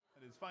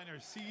Let's find our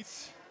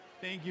seats.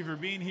 Thank you for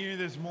being here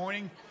this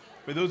morning.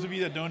 For those of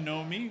you that don't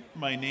know me,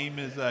 my name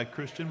is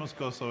Christian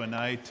Moscoso, and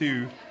I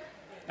too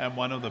am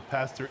one of the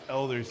pastor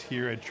elders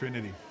here at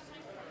Trinity.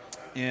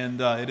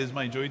 And it is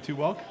my joy to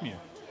welcome you.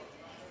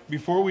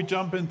 Before we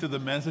jump into the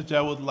message,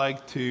 I would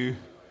like to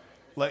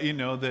let you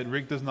know that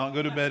Rick does not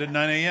go to bed at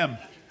 9 a.m.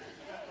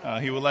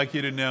 He would like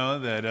you to know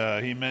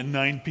that he meant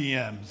 9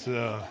 p.m.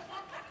 So,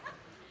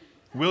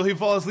 will he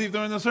fall asleep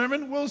during the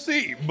sermon? We'll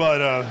see.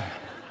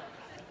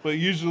 But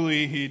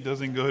usually he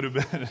doesn't go to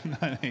bed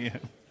at 9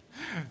 a.m.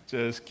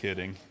 Just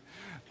kidding.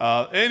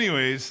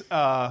 Anyways,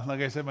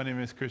 like I said, my name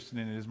is Christian,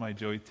 and it is my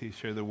joy to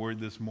share the word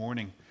this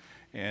morning.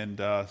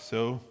 And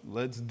so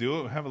let's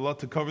do it. We have a lot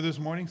to cover this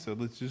morning, so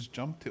let's just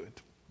jump to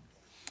it.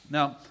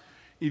 Now,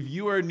 if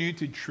you are new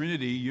to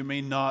Trinity, you may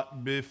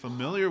not be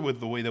familiar with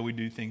the way that we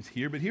do things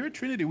here, but here at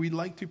Trinity, we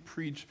like to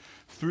preach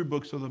through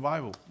books of the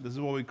Bible. This is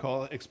what we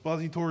call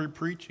expository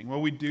preaching.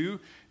 What we do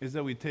is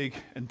that we take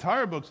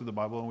entire books of the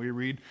Bible and we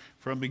read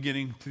from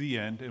beginning to the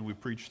end and we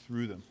preach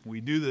through them.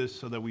 We do this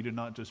so that we do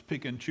not just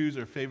pick and choose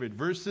our favorite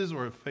verses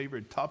or our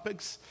favorite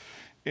topics.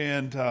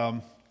 And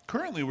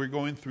currently, we're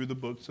going through the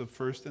books of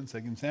 1st and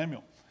 2nd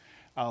Samuel.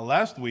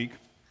 Last week,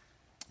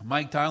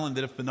 Mike Tylen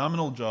did a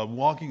phenomenal job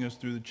walking us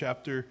through the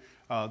chapter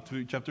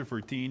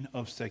 14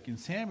 of 2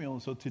 Samuel.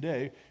 So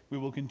today we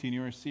will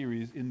continue our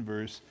series in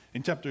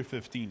chapter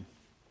 15.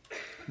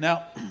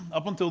 Now,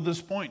 up until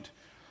this point,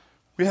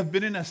 we have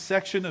been in a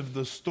section of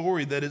the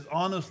story that is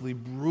honestly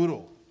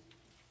brutal.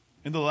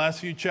 In the last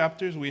few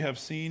chapters, we have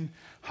seen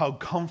how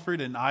comfort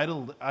and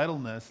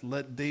idleness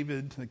led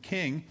David, the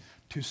king,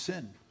 to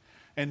sin,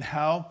 and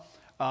how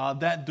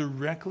that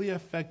directly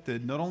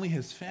affected not only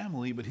his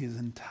family, but his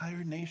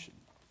entire nation.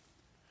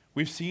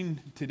 We've seen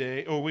in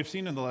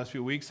the last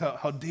few weeks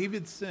how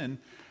David's sin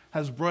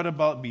has brought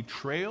about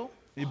betrayal.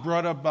 It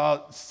brought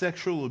about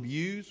sexual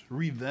abuse,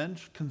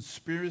 revenge,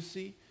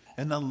 conspiracy,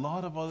 and a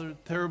lot of other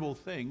terrible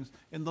things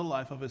in the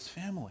life of his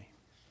family.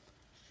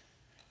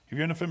 If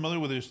you're not familiar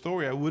with his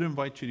story, I would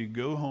invite you to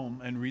go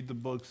home and read the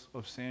books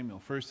of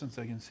Samuel, 1st and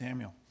 2nd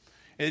Samuel.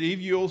 And if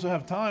you also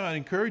have time, I'd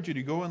encourage you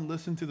to go and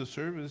listen to the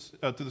sermons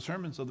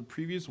of the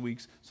previous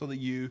weeks so that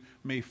you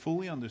may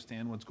fully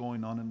understand what's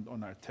going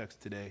on our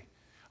text today.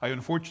 I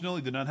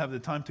unfortunately did not have the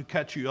time to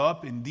catch you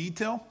up in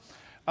detail,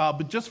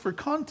 but just for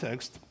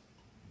context,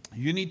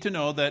 you need to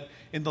know that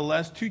in the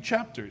last two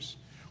chapters,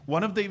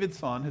 one of David's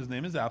sons, his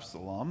name is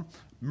Absalom,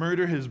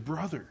 murdered his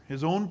brother,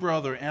 his own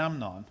brother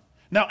Amnon.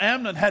 Now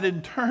Amnon had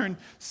in turn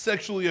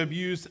sexually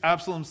abused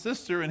Absalom's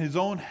sister and his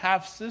own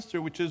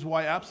half-sister, which is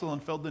why Absalom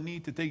felt the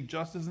need to take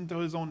justice into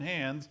his own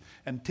hands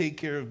and take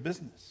care of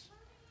business.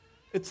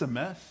 It's a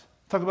mess.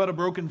 Talk about a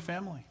broken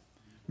family.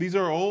 These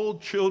are all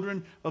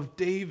children of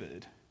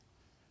David.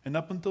 And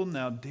up until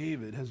now,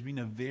 David has been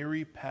a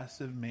very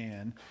passive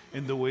man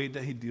in the way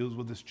that he deals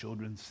with his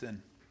children's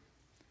sin.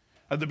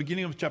 At the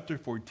beginning of chapter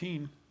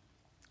 14,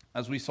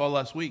 as we saw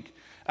last week,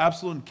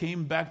 Absalom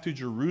came back to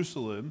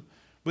Jerusalem,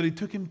 but it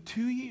took him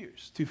 2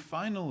 years to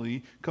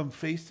finally come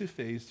face to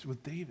face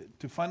with David,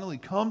 to finally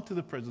come to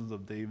the presence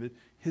of David,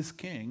 his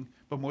king,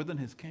 but more than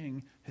his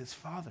king, his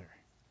father.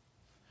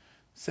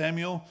 2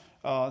 Samuel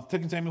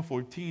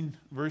 14,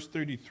 verse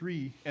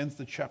 33 ends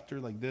the chapter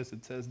like this.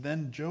 It says,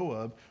 "Then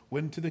Joab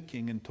went to the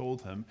king and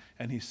told him,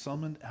 and he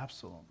summoned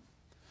Absalom.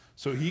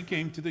 So he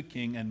came to the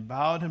king and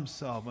bowed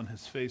himself on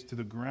his face to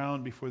the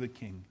ground before the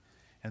king.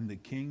 And the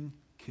king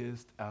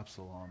kissed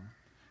Absalom."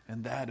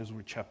 And that is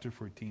where chapter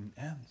 14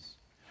 ends.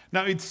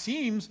 Now it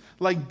seems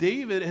like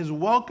David is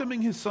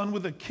welcoming his son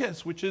with a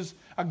kiss, which is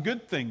a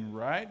good thing,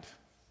 right?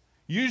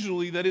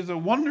 Usually that is a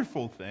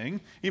wonderful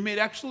thing. It may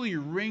actually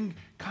ring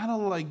kind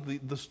of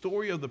like the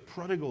story of the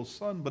prodigal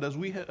son, but as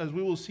we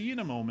will see in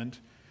a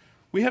moment,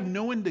 we have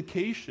no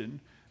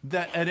indication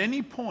that at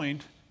any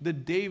point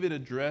that David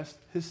addressed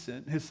his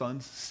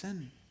son's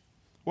sin.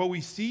 What we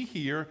see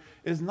here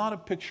is not a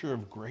picture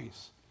of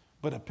grace,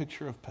 but a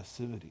picture of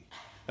passivity,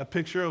 a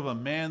picture of a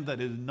man that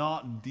is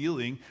not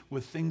dealing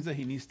with things that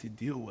he needs to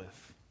deal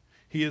with.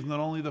 He is not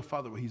only the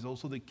father, but he's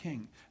also the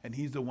king. And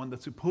he's the one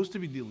that's supposed to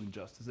be dealing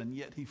justice. And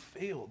yet he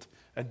failed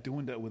at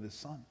doing that with his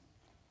son.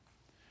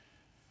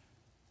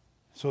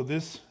 So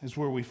this is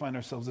where we find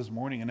ourselves this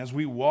morning. And as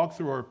we walk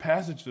through our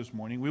passage this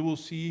morning, we will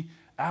see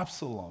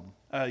Absalom,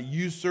 a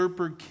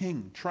usurper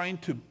king, trying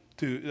to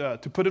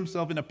put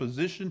himself in a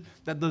position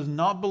that does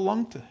not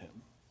belong to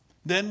him.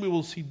 Then we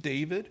will see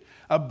David,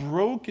 a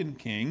broken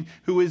king,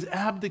 who is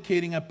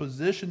abdicating a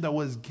position that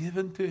was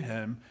given to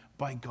him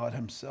by God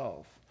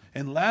himself.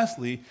 And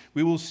lastly,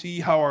 we will see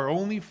how our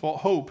only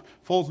hope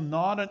falls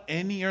not on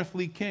any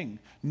earthly king,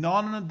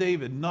 not on a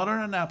David, not on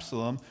an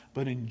Absalom,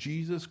 but in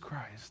Jesus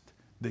Christ,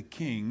 the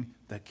King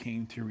that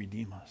came to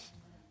redeem us.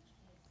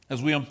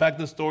 As we unpack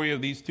the story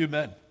of these two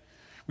men,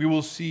 we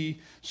will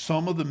see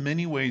some of the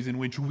many ways in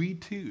which we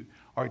too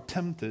are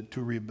tempted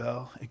to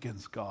rebel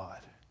against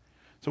God.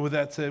 So with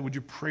that said, would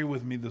you pray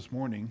with me this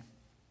morning?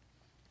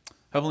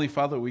 Heavenly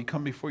Father, we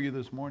come before you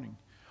this morning,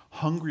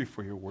 hungry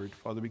for your word,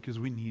 Father, because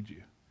we need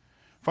you.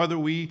 Father,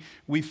 we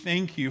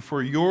thank you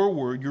for your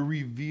word, your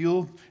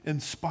revealed,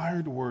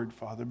 inspired word,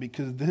 Father,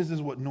 because this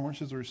is what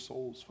nourishes our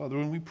souls. Father,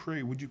 when we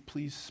pray, would you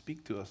please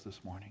speak to us this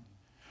morning?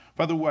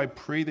 Father, I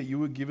pray that you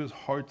would give us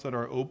hearts that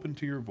are open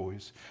to your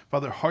voice.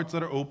 Father, hearts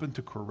that are open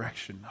to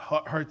correction.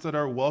 Hearts that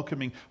are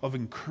welcoming of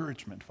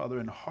encouragement. Father,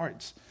 and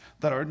hearts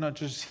that are not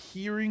just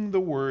hearing the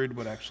word,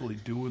 but actually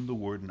doing the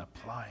word and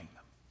applying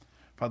them.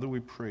 Father,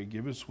 we pray,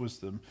 give us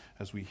wisdom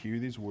as we hear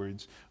these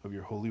words of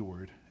your holy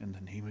word. In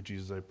the name of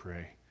Jesus, I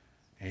pray.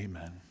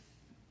 Amen.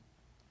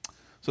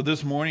 So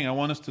this morning, I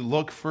want us to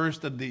look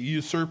first at the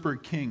usurper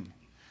king.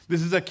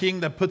 This is a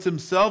king that puts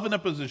himself in a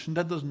position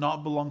that does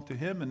not belong to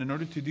him. And in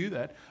order to do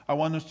that, I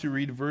want us to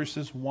read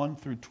verses 1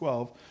 through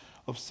 12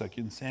 of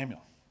 2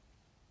 Samuel.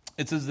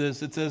 It says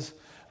this, it says,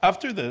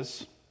 "After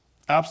this,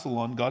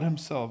 Absalom got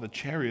himself a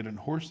chariot and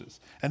horses,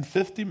 and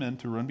 50 men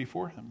to run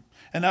before him.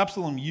 And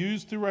Absalom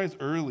used to rise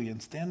early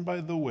and stand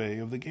by the way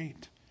of the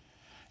gate.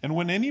 And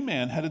when any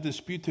man had a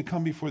dispute to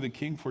come before the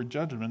king for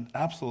judgment,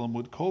 Absalom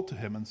would call to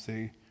him and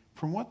say,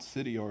 'From what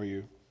city are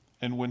you?'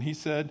 And when he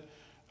said,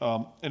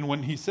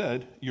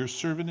 'Your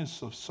servant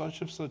is of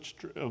such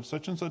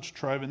and such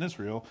tribe in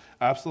Israel,'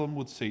 Absalom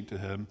would say to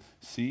him,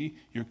 'See,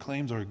 your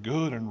claims are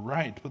good and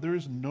right, but there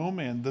is no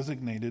man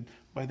designated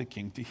by the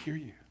king to hear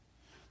you.'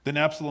 Then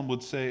Absalom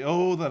would say,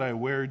 'Oh, that I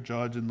were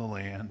judge in the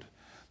land.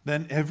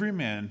 Then every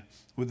man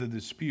with a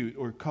dispute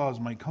or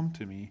cause might come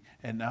to me,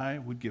 and I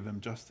would give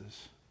him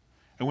justice.'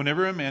 And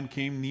whenever a man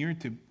came near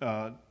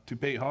to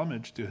pay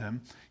homage to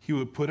him, he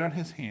would put out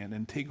his hand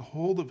and take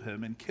hold of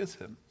him and kiss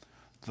him.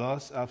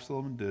 Thus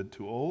Absalom did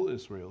to all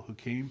Israel who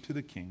came to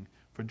the king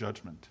for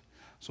judgment.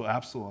 So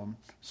Absalom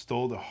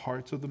stole the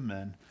hearts of the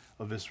men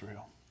of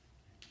Israel."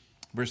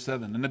 Verse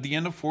 7, "And at the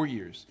end of 4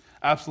 years,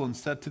 Absalom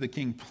said to the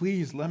king,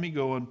 'Please let me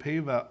go and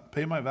pay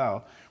my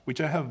vow, which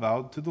I have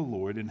vowed to the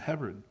Lord in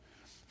Hebron.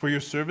 For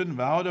your servant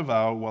vowed a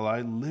vow while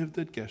I lived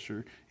at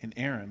Geshur in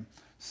Aram,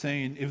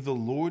 saying, if the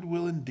Lord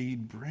will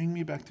indeed bring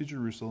me back to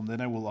Jerusalem, then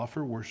I will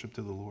offer worship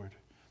to the Lord.'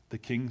 The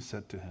king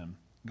said to him,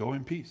 'Go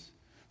in peace.'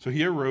 So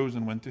he arose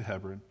and went to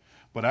Hebron.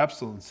 But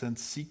Absalom sent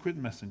secret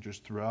messengers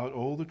throughout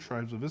all the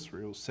tribes of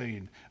Israel,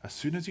 saying, 'As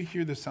soon as you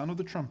hear the sound of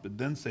the trumpet,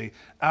 then say,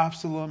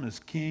 Absalom is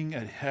king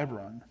at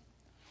Hebron.'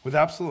 With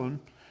Absalom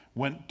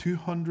went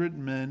 200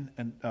 men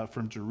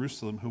from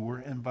Jerusalem who were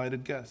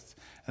invited guests,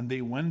 and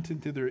they went in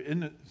their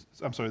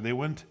innocence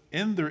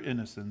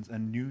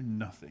and knew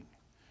nothing.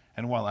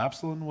 And while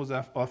Absalom was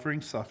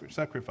offering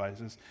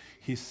sacrifices,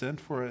 he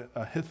sent for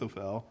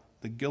Ahithophel,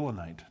 the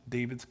Gilonite,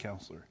 David's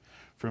counselor,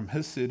 from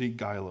his city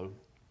Gilo.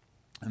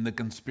 And the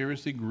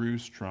conspiracy grew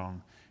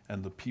strong,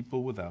 and the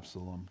people with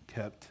Absalom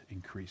kept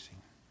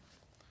increasing."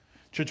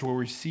 Church, what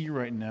we see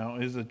right now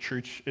is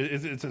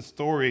it's a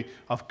story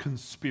of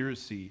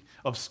conspiracy,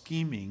 of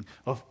scheming,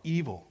 of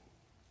evil.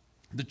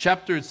 The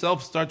chapter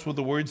itself starts with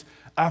the words,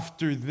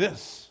 "after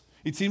this."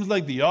 It seems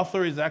like the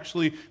author is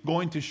actually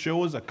going to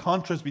show us a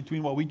contrast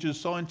between what we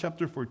just saw in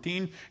chapter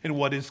 14 and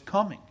what is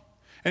coming.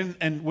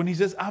 And when he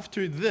says,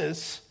 "after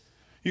this,"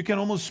 you can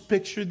almost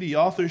picture the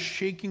author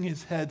shaking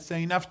his head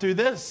saying, "After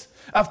this,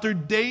 after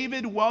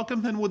David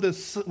welcomed him with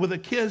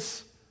a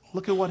kiss,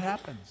 look at what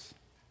happens."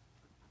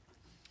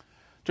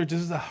 Church,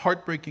 this is a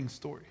heartbreaking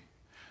story.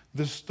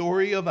 The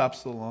story of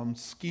Absalom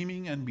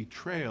scheming and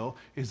betrayal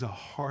is a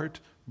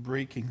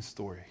heartbreaking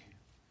story.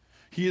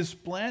 He is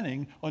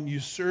planning on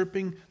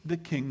usurping the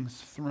king's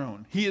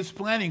throne. He is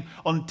planning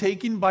on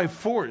taking by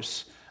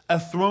force a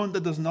throne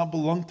that does not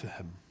belong to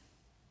him.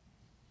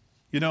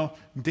 You know,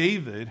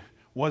 David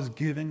was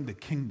giving the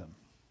kingdom,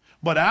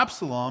 but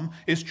Absalom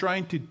is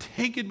trying to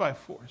take it by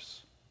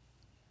force.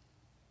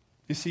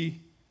 You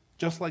see,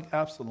 just like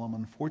Absalom,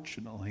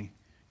 unfortunately,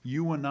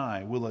 you and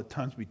I will at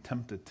times be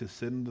tempted to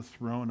sit in the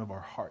throne of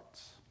our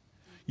hearts.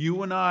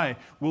 You and I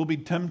will be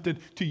tempted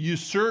to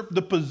usurp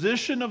the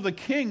position of the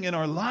king in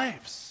our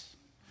lives,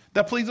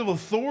 that place of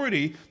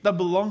authority that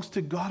belongs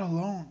to God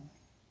alone.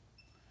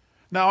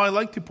 Now, I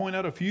like to point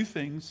out a few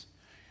things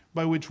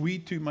by which we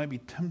too might be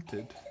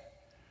tempted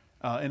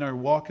in our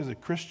walk as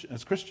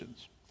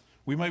Christians.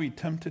 We might be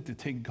tempted to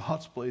take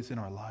God's place in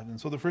our lives. And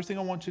so the first thing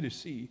I want you to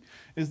see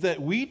is that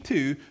we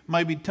too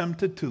might be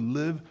tempted to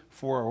live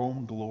for our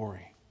own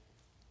glory.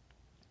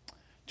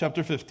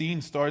 Chapter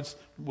 15 starts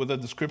with a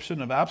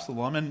description of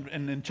Absalom,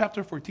 and in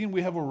chapter 14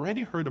 we have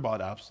already heard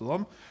about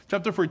Absalom.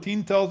 Chapter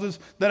 14 tells us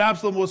that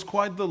Absalom was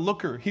quite the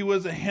looker. He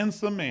was a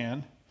handsome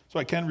man, so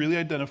I can't really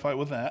identify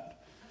with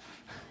that.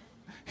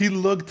 He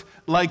looked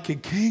like a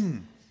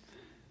king.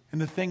 And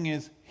the thing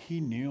is, he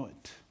knew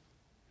it.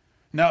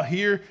 Now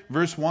here,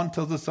 verse 1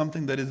 tells us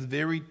something that is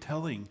very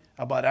telling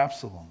about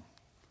Absalom.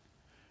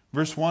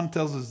 Verse 1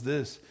 tells us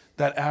this,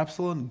 that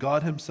Absalom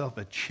got himself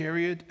a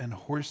chariot and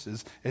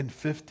horses and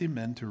 50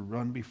 men to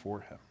run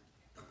before him.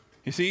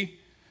 You see,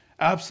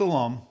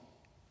 Absalom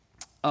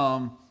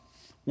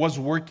was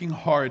working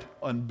hard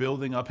on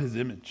building up his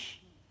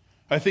image.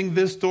 I think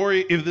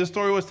if this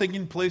story was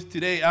taking place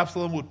today,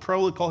 Absalom would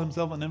probably call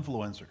himself an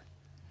influencer.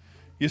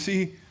 You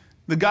see,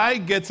 The guy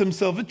gets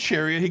himself a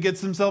chariot. He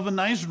gets himself a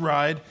nice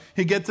ride.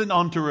 He gets an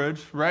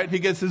entourage, right? He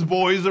gets his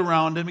boys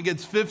around him. He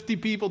gets 50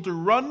 people to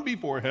run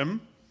before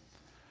him.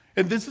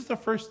 And this is the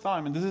first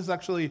time, and this is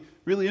actually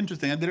really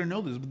interesting. I didn't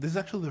know this, but this is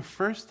actually the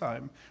first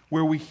time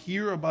where we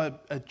hear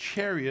about a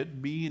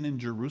chariot being in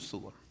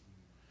Jerusalem.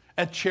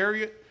 A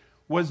chariot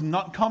was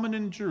not common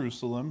in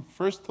Jerusalem,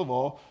 first of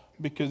all,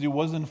 because it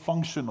wasn't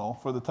functional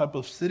for the type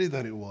of city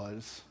that it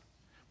was.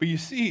 But you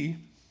see,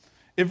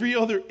 every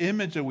other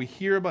image that we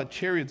hear about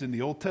chariots in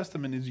the Old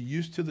Testament is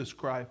used to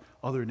describe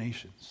other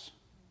nations.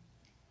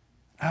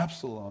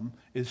 Absalom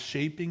is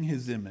shaping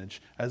his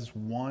image as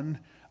one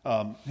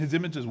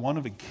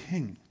of a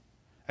king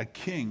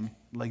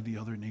like the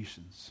other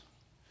nations.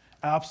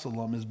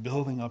 Absalom is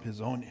building up his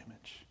own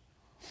image.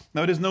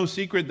 Now, it is no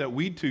secret that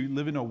we too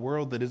live in a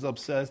world that is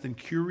obsessed in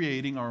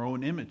curating our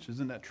own image.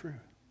 Isn't that true?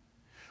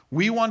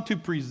 We want to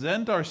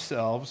present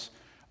ourselves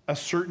a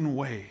certain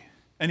way.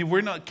 And if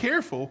we're not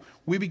careful,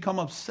 we become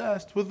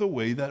obsessed with the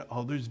way that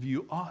others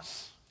view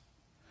us.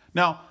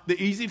 Now, the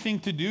easy thing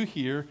to do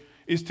here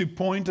is to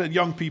point at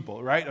young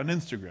people, right, on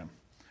Instagram.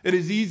 It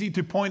is easy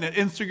to point at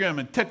Instagram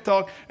and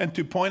TikTok and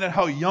to point at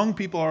how young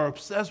people are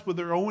obsessed with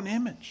their own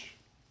image.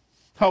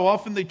 How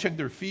often they check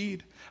their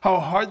feed,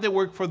 how hard they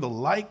work for the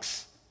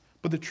likes.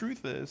 But the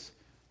truth is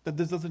that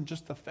this doesn't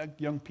just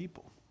affect young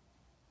people.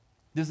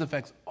 This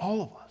affects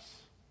all of us.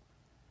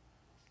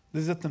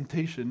 This is a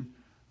temptation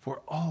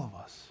for all of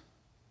us.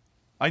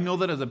 I know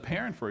that as a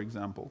parent, for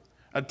example,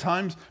 at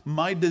times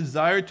my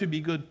desire to be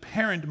a good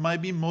parent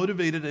might be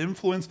motivated and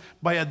influenced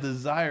by a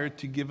desire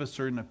to give a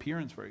certain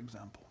appearance, for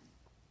example.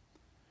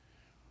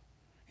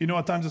 You know,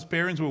 at times as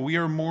parents, when we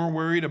are more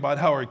worried about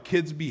how our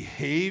kids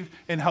behave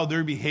and how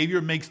their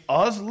behavior makes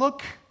us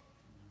look,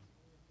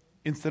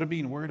 instead of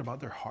being worried about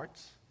their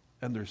hearts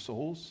and their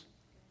souls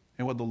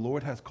and what the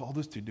Lord has called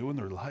us to do in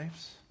their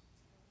lives.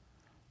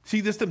 See,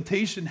 this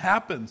temptation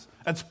happens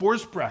at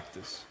sports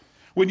practice.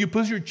 When you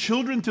push your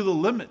children to the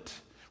limit,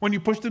 when you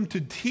push them to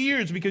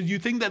tears because you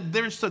think that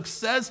their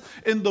success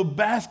in the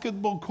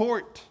basketball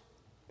court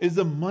is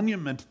a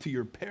monument to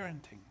your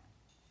parenting.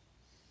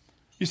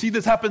 You see,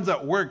 this happens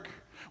at work.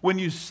 When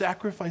you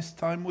sacrifice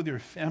time with your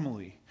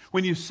family,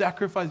 when you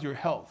sacrifice your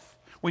health,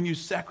 when you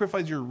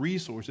sacrifice your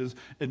resources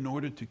in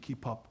order to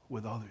keep up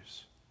with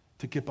others,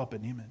 to keep up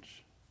an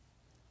image.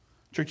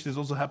 Church, this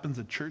also happens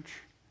at church.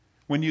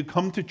 When you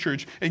come to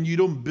church and you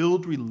don't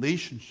build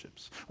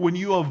relationships, when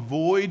you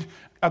avoid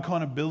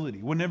accountability,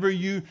 whenever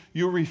you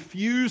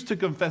refuse to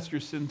confess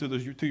your sin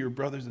to your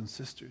brothers and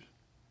sisters,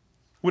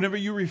 whenever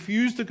you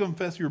refuse to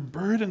confess your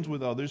burdens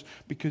with others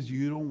because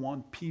you don't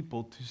want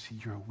people to see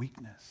your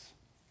weakness.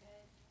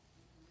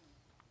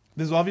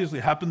 This obviously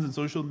happens in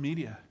social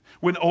media,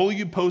 when all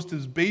you post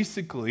is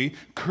basically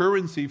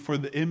currency for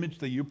the image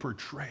that you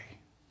portray.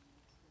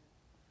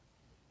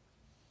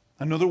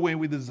 Another way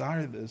we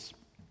desire this,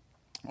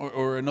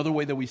 or another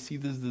way that we see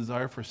this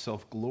desire for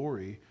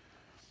self-glory,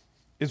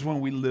 is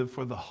when we live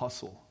for the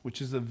hustle,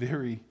 which is a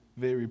very,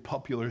 very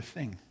popular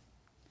thing.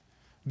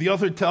 The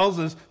author tells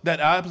us that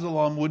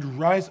Absalom would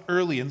rise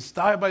early and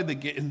stand by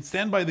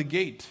the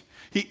gate.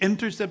 He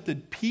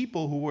intercepted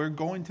people who were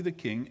going to the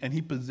king, and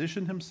he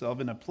positioned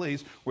himself in a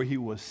place where he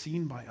was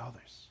seen by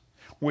others,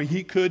 where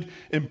he could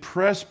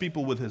impress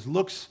people with his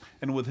looks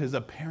and with his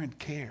apparent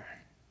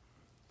care.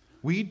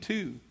 We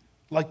too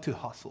like to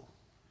hustle.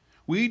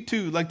 We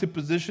too like to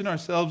position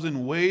ourselves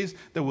in ways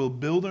that will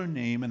build our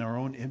name and our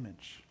own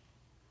image.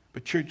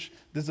 But church,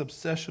 this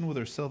obsession with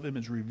our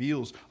self-image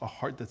reveals a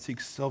heart that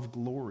seeks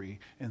self-glory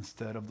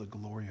instead of the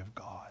glory of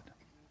God.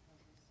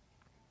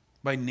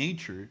 By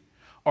nature,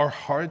 our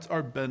hearts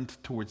are bent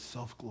towards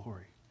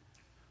self-glory.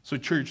 So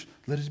church,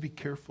 let us be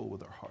careful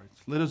with our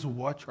hearts. Let us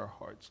watch our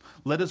hearts.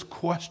 Let us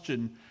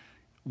question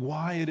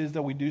why it is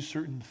that we do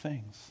certain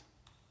things.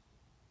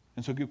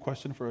 And so a good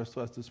question for us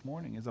to ask this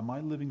morning is, am I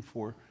living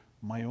for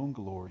my own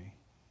glory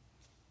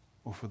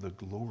or for the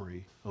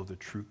glory of the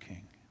true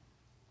King?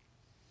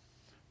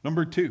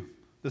 Number two,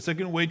 the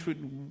second way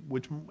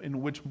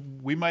in which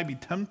we might be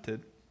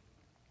tempted,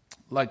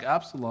 like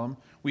Absalom,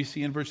 we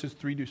see in verses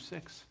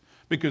 3-6.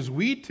 Because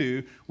we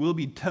too will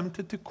be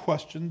tempted to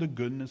question the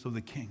goodness of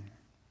the king.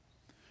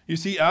 You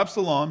see,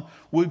 Absalom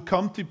would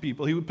come to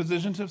people, he would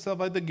position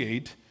himself at the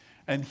gate,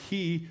 and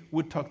he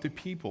would talk to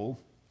people,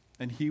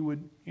 and he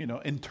would,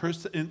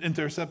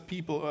 intercept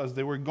people as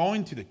they were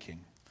going to the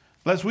king.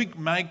 Last week,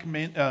 Mike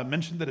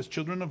mentioned that as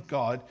children of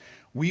God,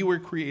 we were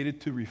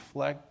created to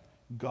reflect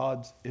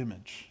God's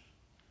image.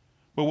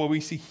 But what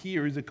we see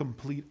here is a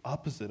complete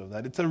opposite of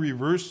that. It's a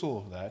reversal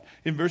of that.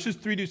 In verses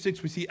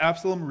 3-6, we see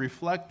Absalom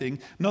reflecting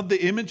not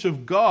the image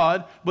of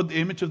God, but the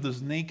image of the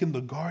snake in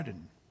the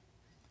garden.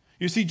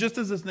 You see, just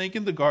as the snake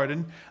in the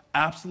garden,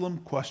 Absalom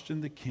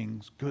questioned the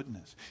king's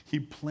goodness. He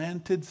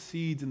planted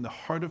seeds in the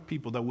heart of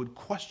people that would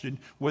question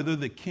whether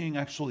the king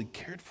actually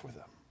cared for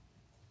them.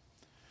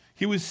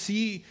 He would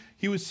see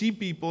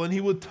people and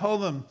he would tell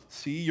them,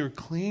 see, your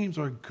claims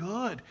are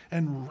good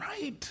and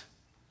right.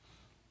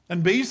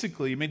 And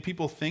basically, it made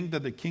people think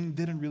that the king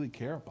didn't really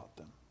care about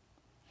them.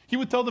 He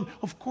would tell them,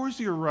 of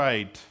course you're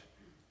right.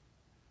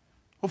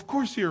 Of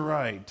course you're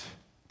right.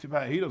 Too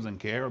bad he doesn't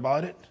care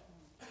about it.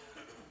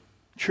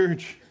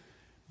 Church,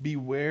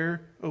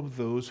 beware of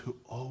those who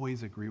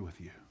always agree with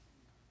you.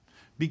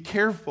 Be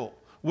careful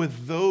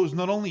with those,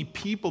 not only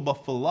people,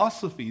 but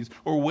philosophies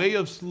or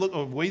ways of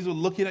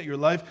looking at your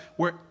life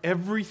where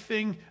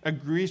everything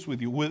agrees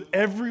with you, where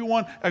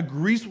everyone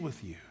agrees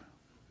with you.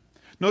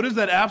 Notice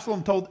that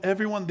Absalom told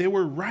everyone they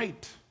were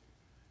right.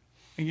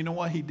 And you know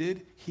what he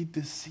did? He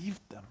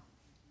deceived them.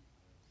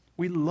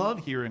 We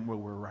love hearing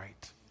when we're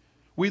right.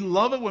 We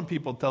love it when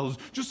people tell us,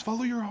 just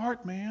follow your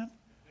heart, man.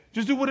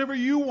 Just do whatever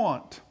you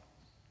want.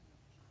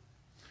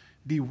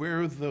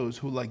 Beware of those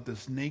who, like the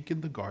snake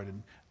in the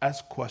garden,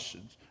 ask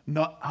questions,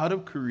 not out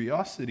of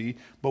curiosity,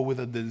 but with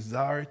a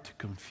desire to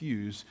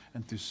confuse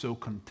and to sow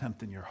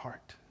contempt in your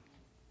heart.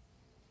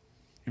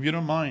 If you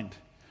don't mind,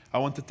 I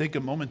want to take a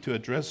moment to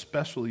address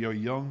especially our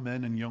young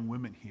men and young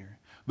women here.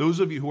 Those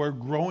of you who are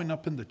growing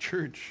up in the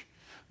church.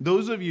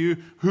 Those of you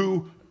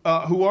who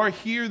are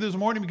here this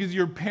morning because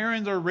your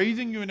parents are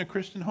raising you in a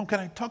Christian home. Can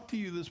I talk to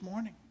you this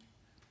morning?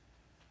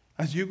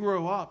 As you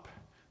grow up,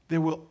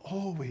 there will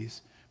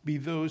always be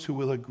those who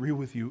will agree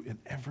with you in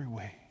every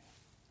way.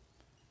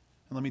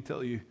 And let me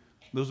tell you,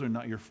 those are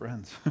not your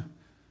friends.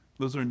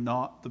 Those are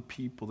not the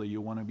people that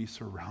you want to be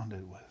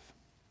surrounded with.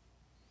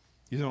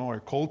 You know, our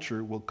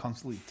culture will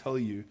constantly tell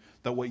you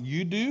that what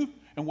you do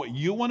and what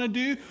you want to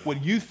do,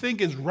 what you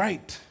think is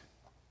right,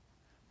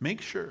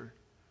 make sure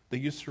that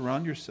you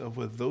surround yourself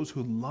with those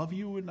who love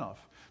you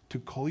enough to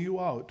call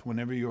you out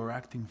whenever you are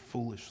acting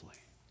foolishly,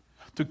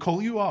 to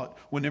call you out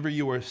whenever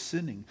you are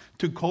sinning,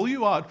 to call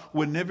you out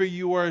whenever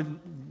you are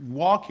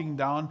walking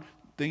down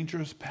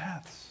dangerous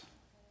paths.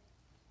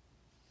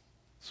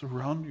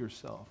 Surround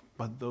yourself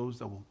by those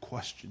that will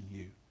question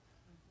you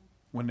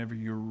whenever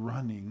you're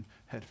running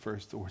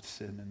headfirst towards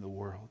sin in the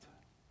world.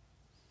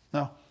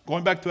 Now,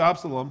 going back to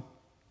Absalom,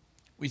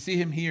 we see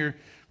him here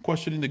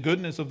questioning the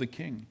goodness of the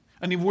king.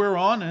 And if we're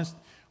honest,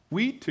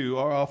 we too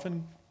are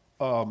often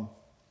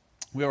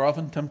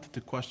tempted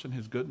to question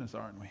his goodness,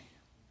 aren't we?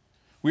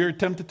 We are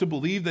tempted to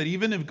believe that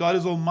even if God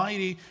is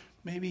almighty,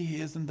 maybe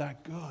he isn't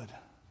that good.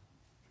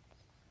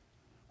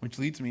 Which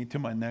leads me to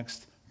my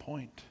next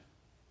point.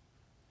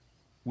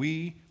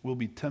 We will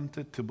be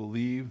tempted to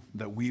believe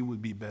that we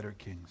would be better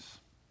kings.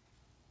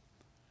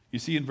 You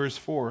see in verse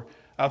 4,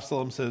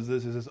 Absalom says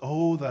this. He says,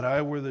 "Oh, that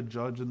I were the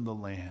judge in the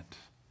land."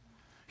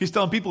 He's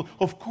telling people,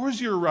 of course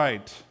you're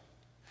right.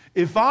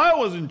 If I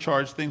was in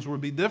charge, things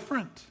would be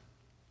different.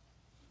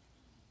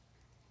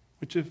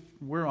 Which, if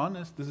we're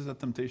honest, this is a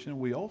temptation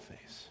we all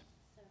face.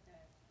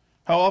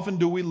 How often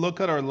do we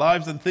look at our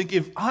lives and think,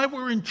 if I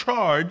were in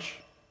charge,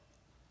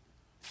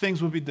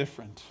 things would be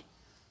different.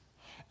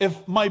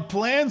 If my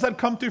plans had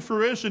come to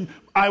fruition,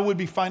 I would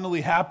be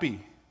finally happy.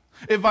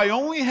 If I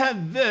only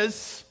had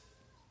this,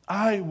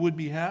 I would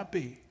be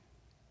happy.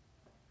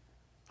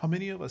 How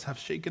many of us have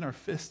shaken our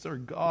fists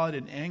at God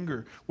in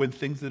anger when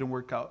things didn't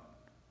work out?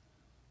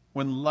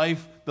 When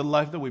the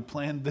life that we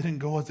planned didn't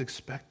go as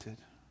expected?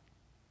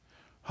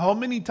 How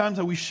many times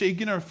have we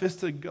shaken our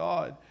fists at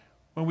God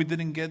when we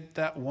didn't get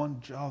that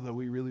one job that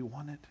we really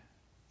wanted?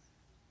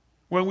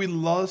 When we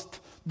lost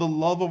the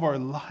love of our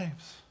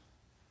lives?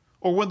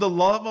 Or when the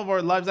love of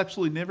our lives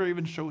actually never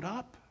even showed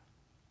up?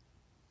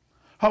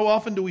 How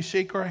often do we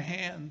shake our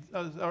hands,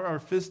 our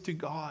fist to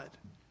God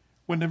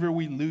whenever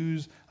we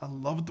lose a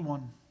loved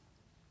one?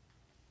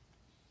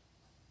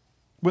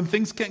 When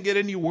things can't get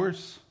any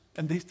worse,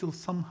 and they still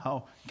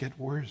somehow get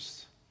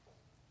worse.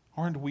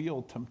 Aren't we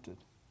all tempted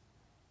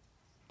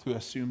to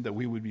assume that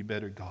we would be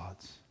better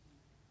gods?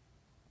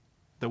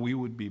 That we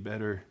would be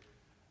better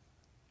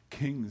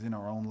kings in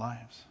our own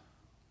lives?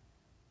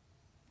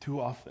 Too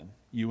often,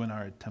 you and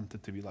I are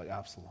tempted to be like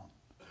Absalom.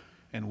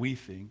 And we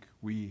think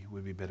we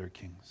would be better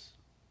kings.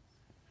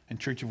 And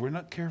church, if we're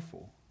not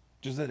careful,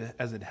 just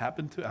as it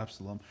happened to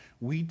Absalom,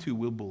 we too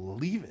will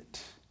believe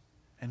it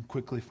and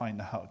quickly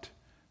find out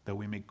that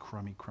we make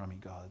crummy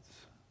gods.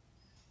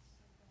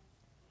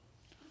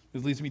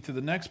 This leads me to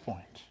the next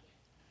point.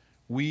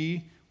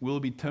 We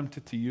will be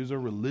tempted to use our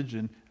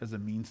religion as a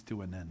means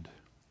to an end.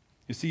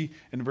 You see,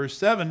 in verse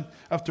 7,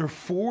 after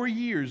 4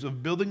 years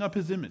of building up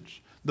his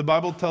image, the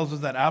Bible tells us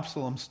that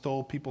Absalom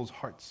stole people's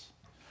hearts.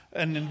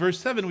 And in verse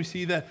 7, we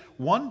see that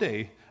one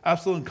day,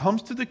 Absalom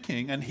comes to the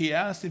king and he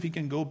asks if he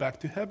can go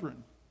back to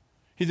Hebron.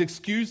 His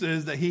excuse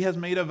is that he has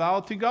made a vow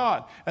to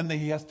God and that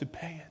he has to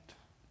pay it.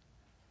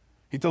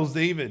 He tells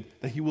David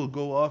that he will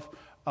go off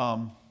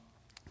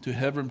to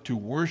Hebron to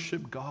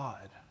worship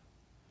God.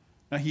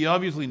 Now, he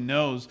obviously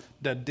knows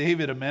that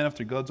David, a man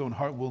after God's own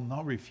heart, will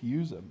not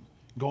refuse him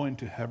going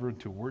to Hebron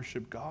to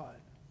worship God.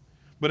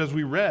 But as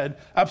we read,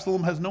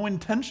 Absalom has no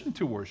intention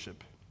to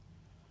worship.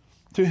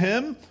 To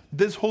him,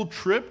 this whole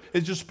trip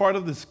is just part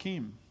of the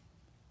scheme.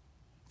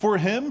 For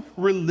him,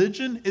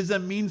 religion is a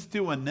means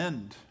to an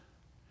end.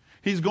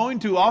 He's going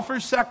to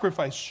offer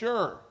sacrifice,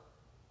 sure.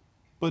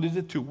 But is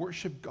it to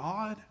worship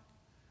God?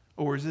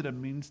 Or is it a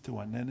means to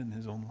an end in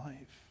his own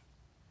life?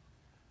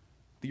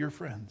 Dear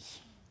friends,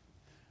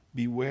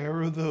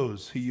 beware of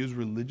those who use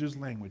religious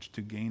language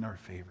to gain our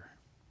favor.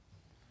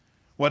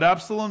 What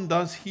Absalom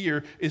does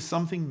here is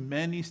something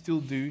many still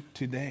do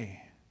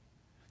today.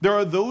 There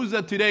are those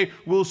that today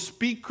will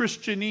speak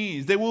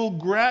Christianese. They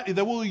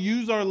will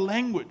use our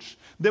language.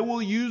 They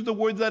will use the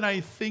words that they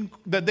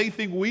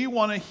think we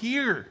want to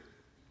hear.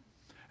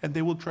 And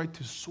they will try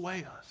to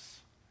sway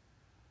us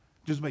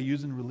just by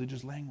using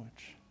religious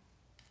language.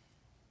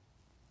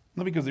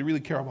 Not because they really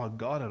care about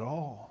God at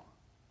all,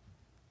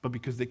 but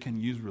because they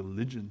can use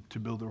religion to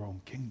build their own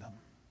kingdom.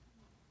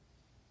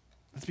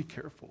 Let's be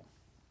careful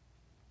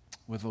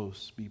with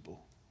those people.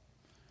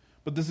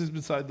 But this is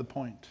beside the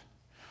point.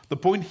 The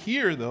point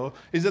here, though,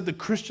 is that the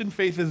Christian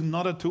faith is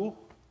not a tool.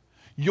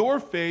 Your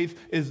faith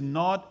is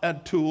not a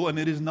tool, and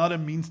it is not a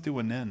means to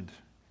an end.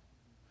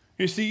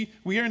 You see,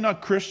 we are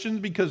not Christians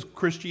because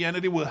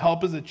Christianity will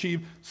help us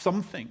achieve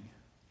something.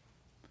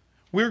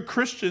 We're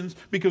Christians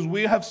because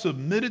we have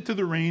submitted to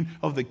the reign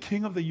of the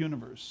King of the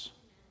universe,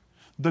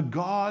 the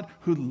God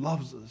who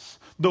loves us,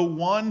 the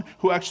one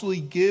who actually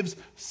gives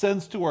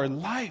sense to our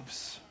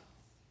lives.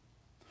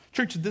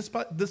 Church, this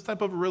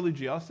type of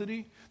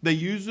religiosity that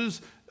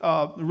uses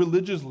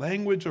religious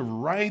language of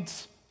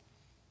rites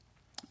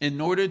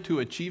in order to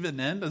achieve an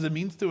end, as a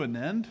means to an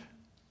end,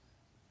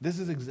 this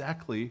is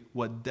exactly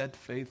what dead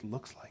faith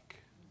looks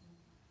like.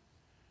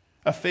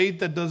 A faith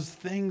that does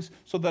things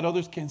so that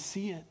others can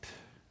see it.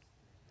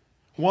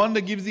 One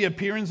that gives the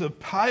appearance of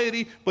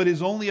piety, but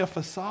is only a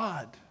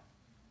facade.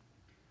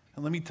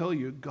 And let me tell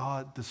you,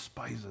 God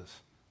despises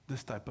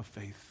this type of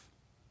faith.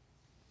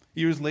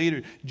 Years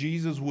later,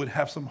 Jesus would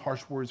have some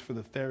harsh words for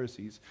the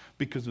Pharisees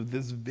because of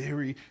this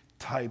very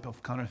type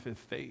of counterfeit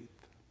faith.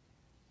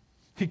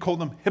 He called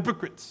them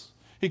hypocrites.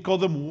 He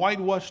called them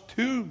whitewashed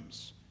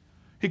tombs.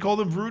 He called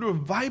them brood of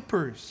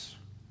vipers.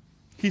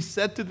 He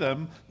said of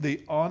them,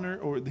 they honor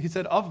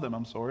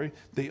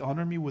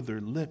me with their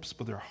lips,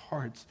 but their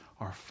hearts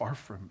are far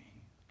from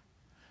me.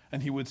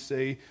 And he would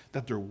say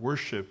that their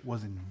worship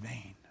was in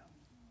vain.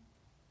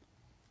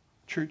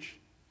 Church,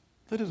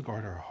 let us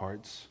guard our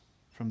hearts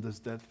from this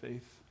dead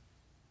faith.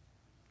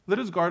 Let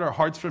us guard our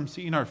hearts from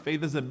seeing our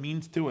faith as a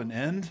means to an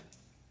end.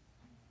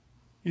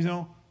 You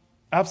know,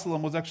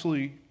 Absalom was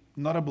actually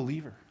not a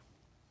believer.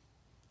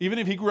 Even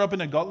if he grew up in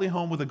a godly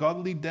home with a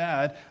godly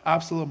dad,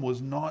 Absalom was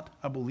not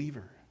a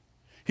believer.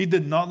 He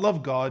did not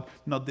love God,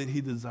 nor did he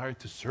desire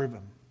to serve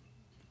him.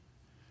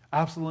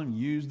 Absalom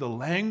used the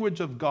language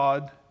of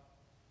God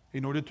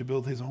in order to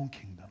build his own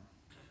kingdom.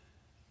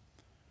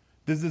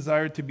 This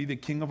desire to be the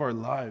king of our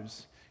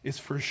lives is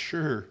for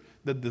sure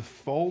the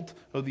default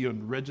of the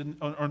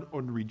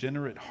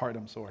unregenerate heart.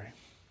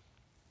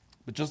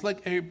 But just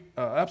like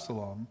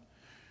Absalom,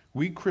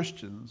 we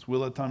Christians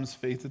will at times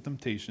face the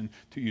temptation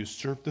to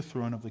usurp the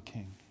throne of the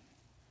king.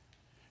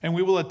 And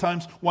we will at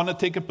times want to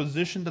take a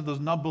position that does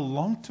not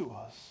belong to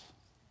us.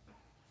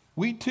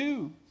 We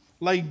too,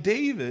 like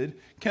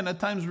David, can at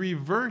times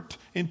revert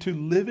into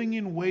living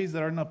in ways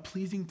that are not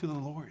pleasing to the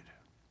Lord.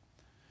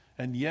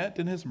 And yet,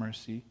 in his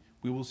mercy,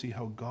 we will see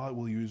how God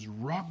will use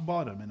rock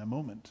bottom in a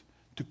moment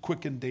to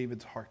quicken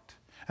David's heart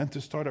and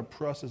to start a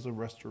process of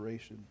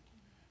restoration.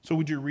 So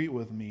would you read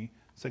with me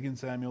 2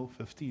 Samuel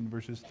 15,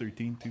 verses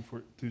 13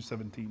 to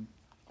 17.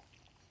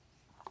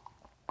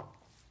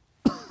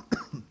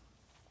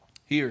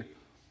 Here,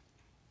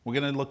 we're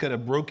going to look at a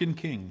broken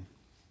king,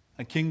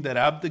 a king that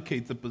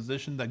abdicates the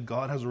position that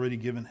God has already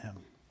given him.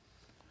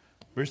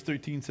 Verse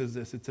 13 says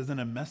this. It says,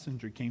 "And a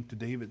messenger came to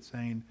David,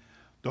 saying,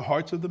 'The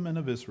hearts of the men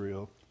of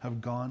Israel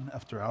have gone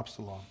after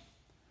Absalom.'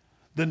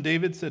 Then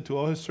David said to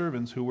all his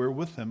servants who were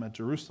with him at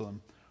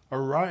Jerusalem,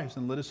 'Arise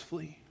and let us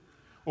flee,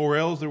 or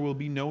else there will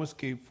be no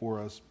escape for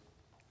us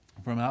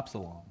from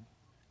Absalom.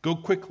 Go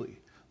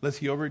quickly, lest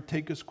he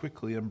overtake us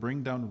quickly and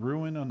bring down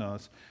ruin on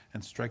us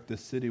and strike the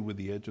city with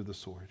the edge of the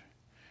sword.'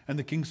 And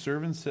the king's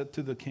servants said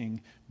to the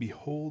king,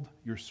 'Behold,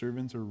 your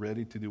servants are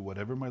ready to do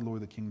whatever my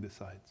lord the king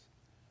decides.'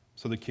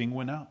 So the king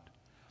went out,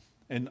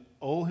 and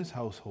all his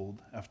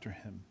household after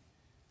him.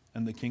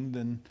 And the king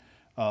then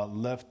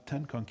left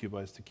 10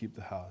 concubines to keep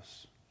the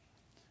house.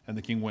 And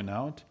the king went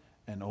out,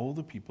 and all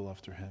the people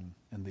after him,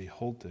 and they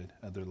halted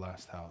at their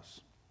last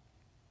house."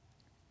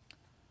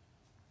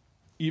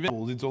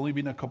 Even it's only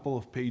been a couple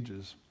of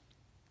pages.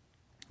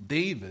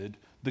 David,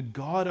 the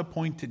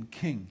God-appointed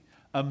king,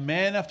 a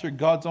man after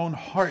God's own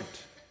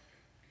heart,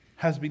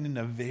 has been in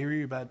a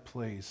very bad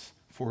place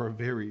for a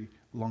very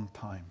long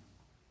time.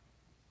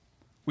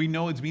 We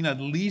know it's been at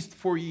least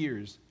 4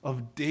 years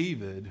of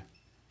David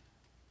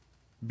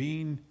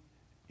being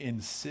in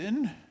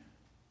sin,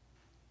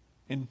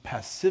 in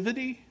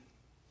passivity,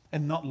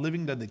 and not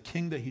living the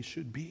king that he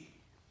should be.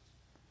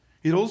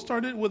 It all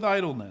started with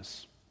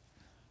idleness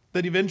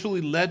that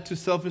eventually led to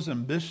selfish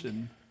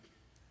ambition,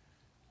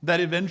 that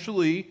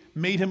eventually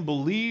made him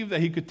believe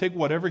that he could take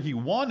whatever he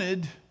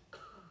wanted,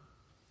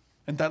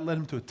 and that led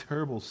him to a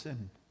terrible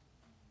sin.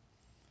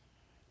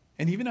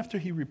 And even after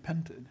he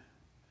repented,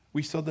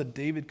 we saw that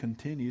David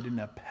continued in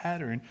a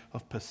pattern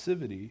of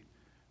passivity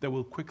that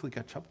will quickly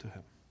catch up to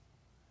him.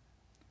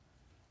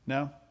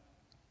 Now,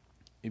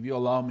 if you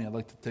allow me, I'd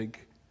like to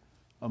take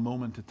a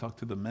moment to talk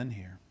to the men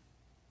here.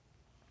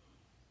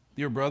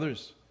 Dear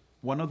brothers,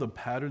 one of the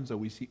patterns that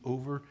we see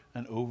over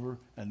and over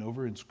and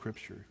over in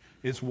Scripture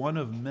is one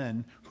of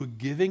men who,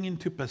 giving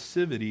into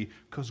passivity,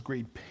 caused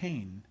great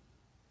pain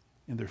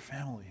in their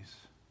families,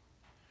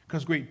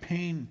 caused great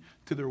pain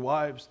to their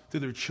wives, to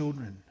their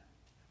children.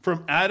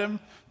 From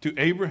Adam to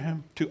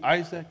Abraham to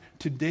Isaac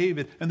to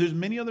David, and there's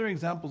many other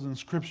examples in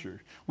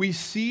Scripture. We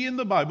see in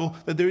the Bible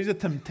that there is a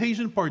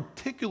temptation,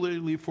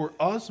 particularly for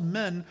us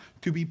men,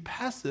 to be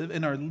passive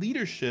in our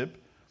leadership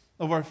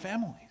of our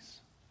families.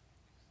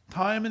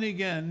 Time and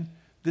again,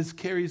 this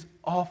carries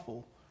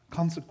awful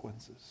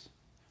consequences.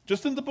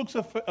 Just in the books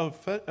of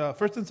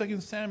 1st and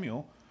 2nd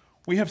Samuel,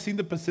 we have seen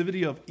the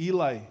passivity of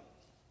Eli,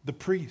 the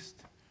priest.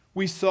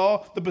 We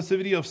saw the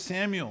passivity of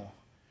Samuel.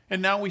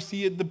 And now we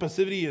see the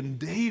passivity in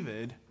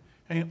David.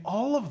 And in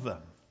all of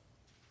them,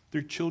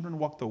 their children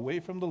walked away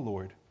from the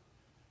Lord.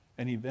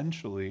 And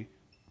eventually,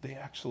 they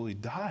actually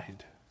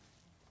died.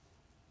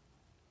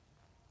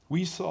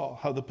 We saw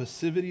how the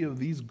passivity of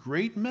these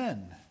great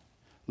men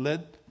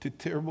led to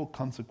terrible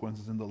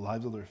consequences in the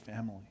lives of their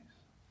families.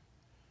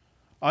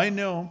 I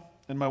know,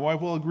 and my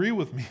wife will agree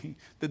with me,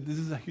 that this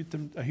is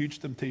a huge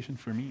temptation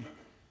for me.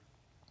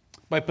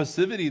 By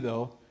passivity,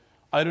 though,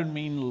 I don't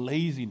mean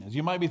laziness.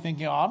 You might be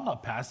thinking, oh, I'm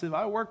not passive.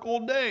 I work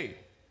all day.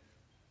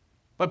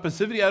 By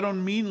passivity, I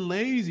don't mean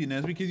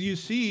laziness, because you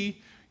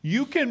see,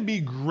 you can be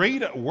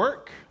great at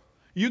work.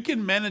 You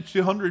can manage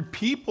 200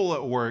 people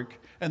at work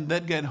and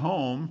then get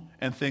home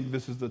and think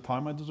this is the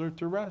time I deserve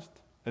to rest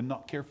and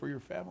not care for your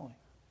family,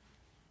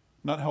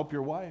 not help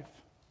your wife,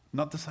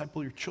 not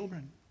disciple your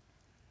children.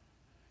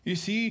 You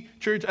see,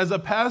 church, as a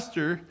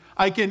pastor,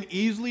 I can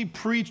easily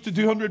preach to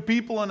 200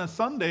 people on a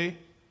Sunday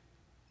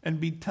and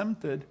be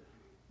tempted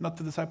not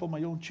to disciple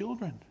my own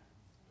children.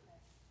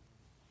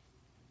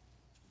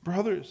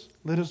 Brothers,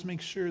 let us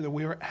make sure that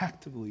we are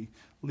actively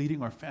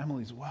leading our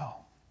families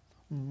well,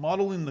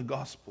 modeling the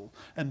gospel,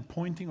 and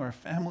pointing our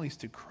families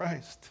to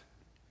Christ.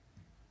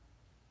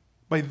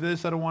 By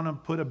this, I don't want to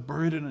put a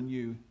burden on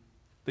you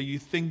that you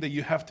think that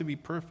you have to be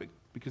perfect,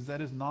 because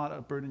that is not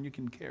a burden you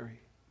can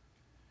carry.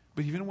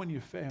 But even when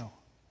you fail,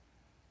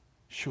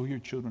 show your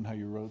children how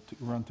you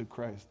run to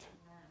Christ.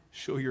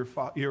 Show your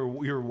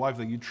wife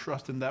that you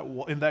trust in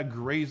that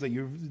grace that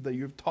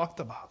you've talked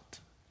about.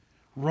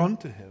 Run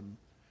to him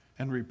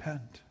and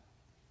repent.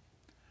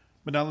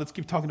 But now let's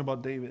keep talking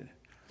about David,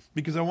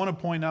 because I want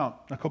to point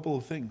out a couple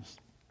of things.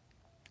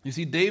 You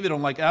see, David,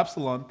 unlike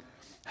Absalom,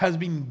 has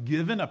been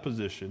given a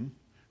position.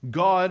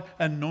 God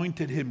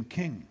anointed him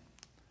king.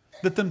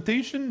 The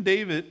temptation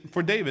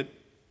for David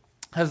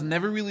has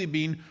never really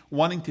been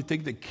wanting to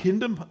take the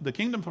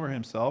kingdom for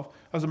himself.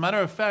 As a matter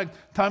of fact,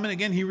 time and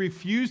again, he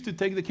refused to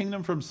take the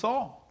kingdom from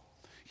Saul.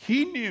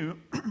 He knew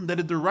that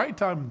at the right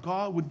time,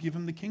 God would give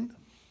him the kingdom.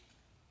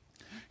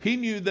 He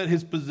knew that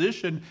his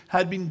position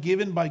had been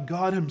given by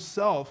God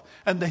himself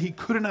and that he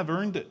couldn't have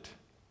earned it.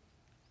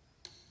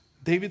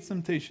 David's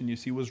temptation, you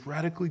see, was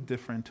radically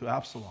different to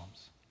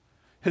Absalom's.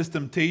 His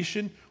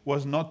temptation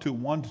was not to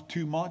want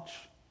too much.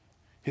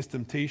 His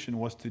temptation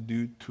was to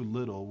do too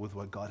little with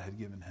what God had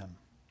given him.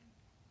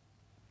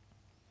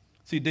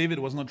 See, David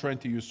was not trying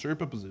to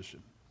usurp a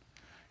position.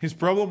 His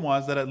problem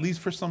was that at least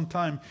for some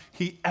time,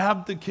 he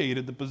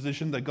abdicated the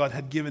position that God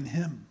had given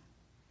him.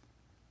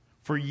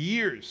 For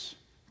years,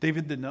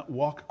 David did not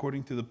walk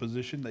according to the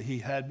position that he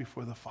had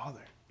before the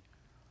Father.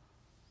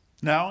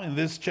 Now, in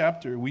this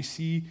chapter, we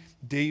see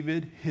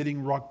David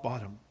hitting rock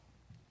bottom.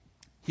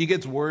 He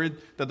gets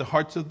word that the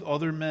hearts of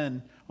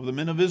the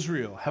men of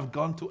Israel, have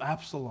gone to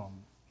Absalom.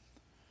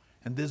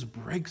 And this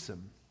breaks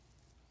him.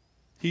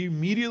 He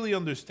immediately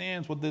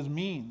understands what this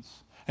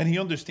means. And he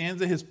understands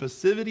that his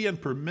passivity and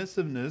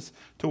permissiveness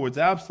towards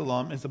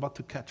Absalom is about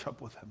to catch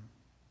up with him.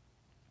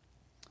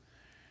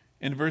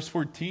 In verse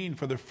 14,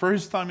 for the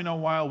first time in a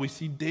while, we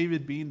see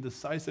David being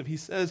decisive. He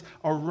says,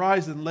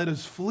 "Arise and let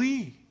us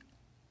flee."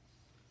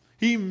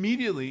 He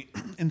immediately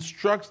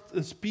instructs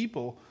his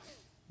people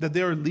that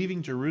they are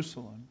leaving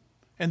Jerusalem.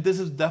 And this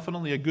is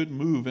definitely a good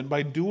move. And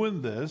by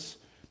doing this,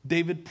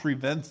 David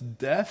prevents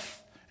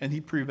death and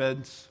he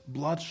prevents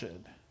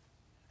bloodshed.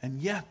 And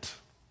yet,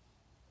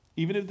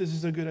 even if this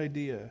is a good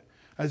idea,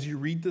 as you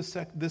read this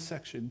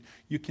section,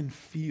 you can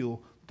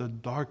feel the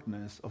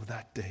darkness of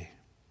that day.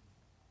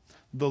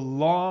 The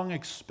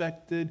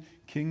long-expected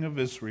king of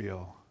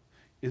Israel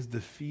is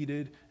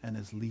defeated and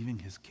is leaving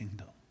his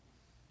kingdom.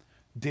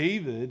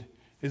 David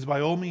is by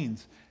all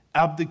means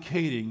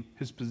abdicating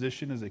his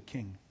position as a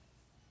king.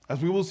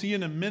 As we will see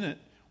in a minute,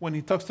 when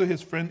he talks to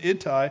his friend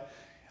Ittai,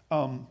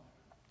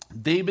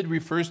 David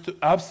refers to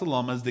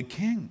Absalom as the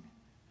king.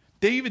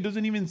 David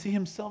doesn't even see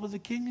himself as a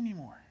king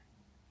anymore.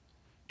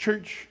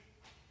 Church,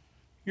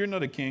 you're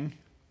not a king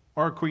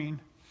or a queen.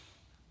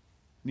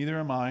 Neither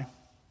am I.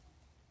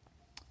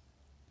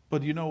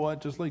 But you know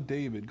what? Just like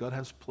David, God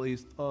has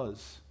placed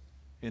us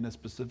in a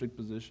specific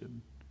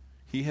position.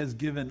 He has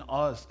given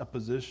us a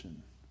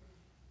position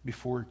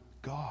before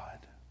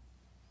God.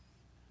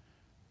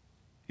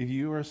 If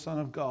you are a son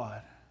of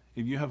God,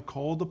 if you have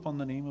called upon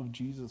the name of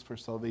Jesus for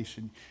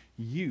salvation,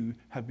 you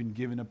have been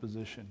given a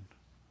position,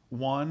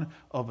 one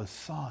of a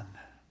son,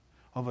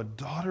 of a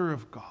daughter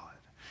of God.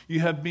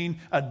 You have been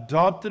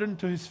adopted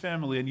into his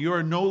family, and you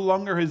are no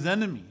longer his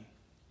enemy.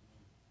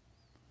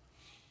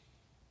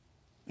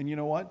 And you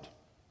know what?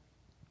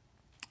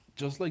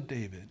 Just like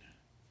David,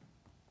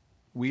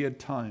 we at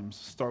times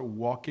start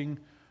walking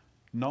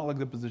not like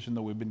the position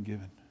that we've been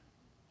given,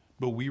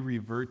 but we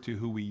revert to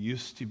who we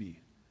used to be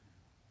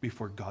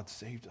before God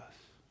saved us.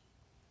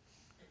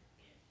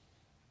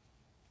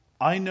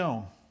 I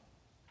know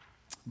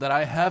that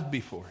I have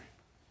before.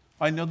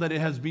 I know that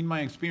it has been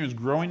my experience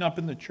growing up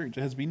in the church.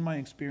 It has been my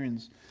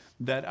experience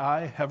that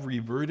I have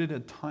reverted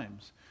at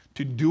times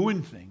to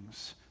doing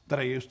things that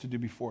I used to do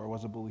before I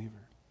was a believer.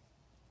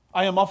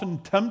 I am often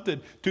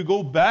tempted to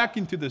go back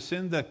into the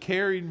sin that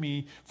carried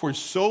me for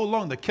so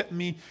long, that kept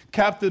me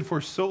captive for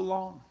so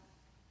long.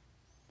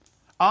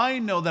 I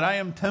know that I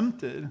am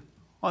tempted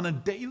on a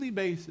daily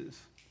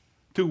basis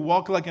to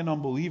walk like an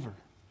unbeliever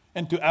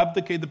and to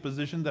abdicate the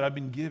position that I've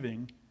been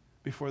given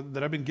before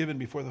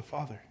the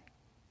Father.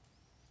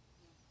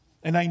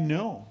 And I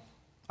know,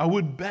 I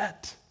would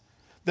bet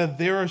that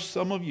there are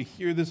some of you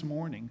here this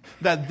morning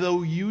that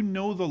though you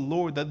know the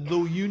Lord, that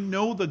though you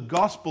know the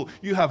gospel,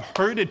 you have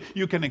heard it,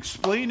 you can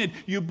explain it,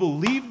 you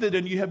believed it,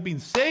 and you have been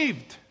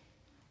saved.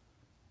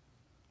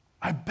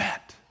 I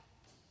bet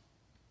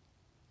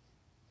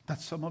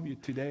that some of you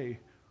today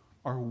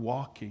are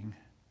walking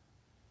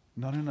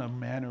not in a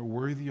manner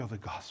worthy of the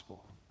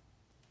gospel,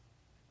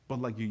 but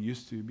like you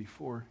used to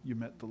before you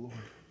met the Lord.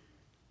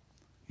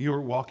 You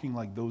are walking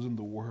like those in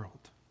the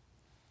world.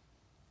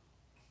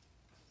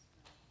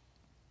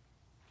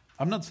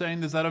 I'm not saying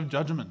this out of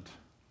judgment.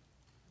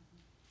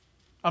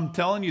 I'm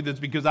telling you this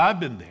because I've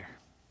been there.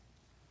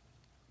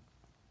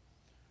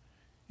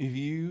 If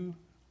you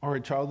are a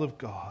child of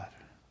God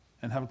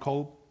and have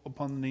called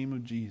upon the name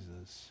of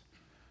Jesus,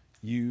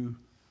 you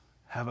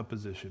have a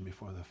position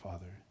before the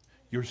Father.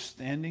 Your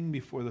standing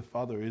before the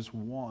Father is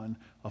one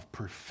of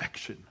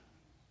perfection.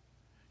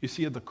 You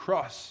see, at the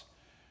cross,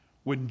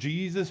 when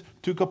Jesus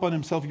took upon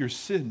himself your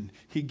sin,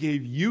 he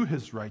gave you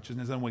his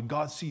righteousness. And when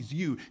God sees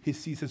you, he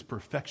sees his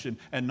perfection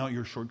and not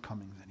your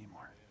shortcomings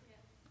anymore.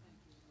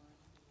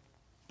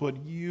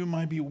 But you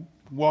might be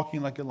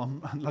walking like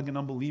an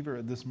unbeliever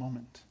at this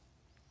moment.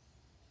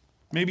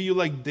 Maybe you,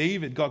 like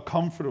David, got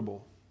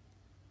comfortable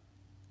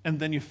and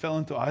then you fell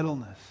into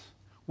idleness,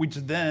 which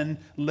then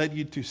led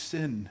you to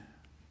sin.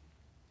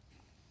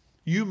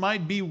 You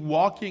might be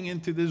walking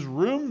into this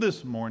room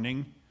this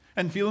morning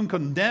and feeling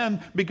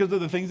condemned because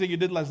of the things that you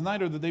did last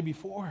night or the day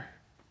before.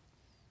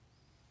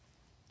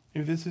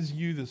 If this is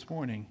you this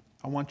morning,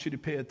 I want you to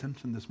pay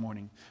attention this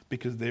morning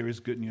because there is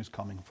good news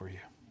coming for you.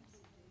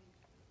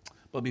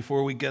 But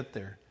before we get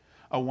there,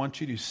 I want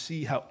you to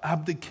see how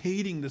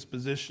abdicating this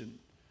position,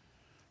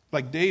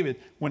 like David,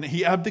 when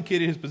he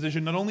abdicated his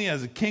position not only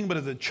as a king but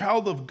as a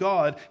child of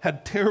God,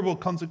 had terrible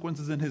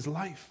consequences in his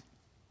life.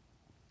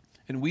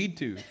 And we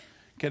too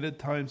can at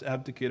times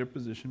abdicate our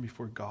position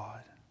before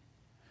God.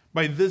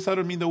 By this, I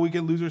don't mean that we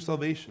can lose our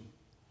salvation.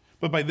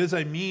 But by this,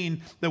 I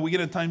mean that we can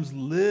at times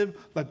live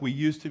like we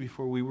used to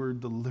before we were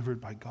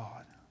delivered by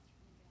God.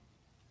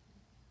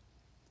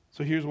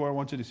 So here's what I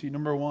want you to see.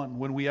 Number one,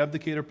 when we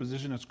abdicate our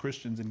position as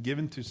Christians and give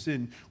in to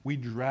sin, we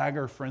drag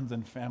our friends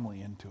and family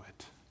into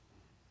it.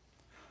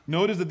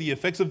 Notice that the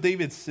effects of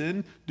David's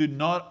sin did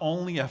not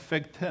only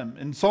affect him.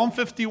 In Psalm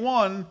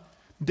 51,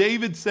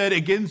 David said,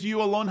 "Against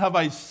you alone have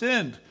I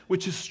sinned,"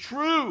 which is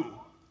true.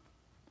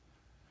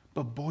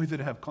 But boy, did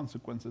it have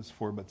consequences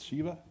for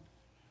Bathsheba,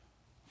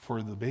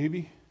 for the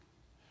baby,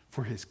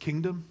 for his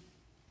kingdom.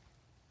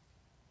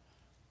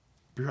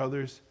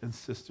 Brothers and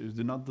sisters,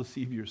 do not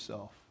deceive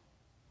yourself.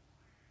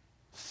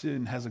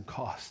 Sin has a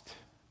cost.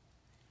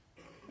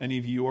 And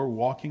if you are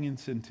walking in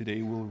sin today,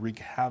 it will wreak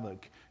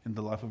havoc in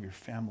the life of your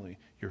family,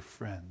 your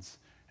friends,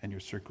 and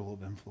your circle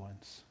of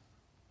influence.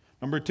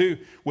 Number two,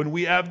 when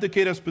we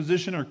abdicate as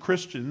position or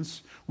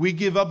Christians, we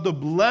give up the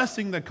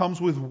blessing that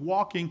comes with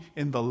walking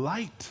in the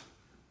light.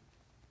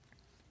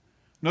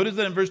 Notice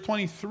that in verse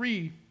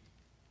 23,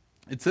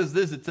 it says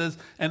this. It says,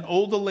 "And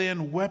all the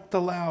land wept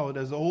aloud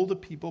as all the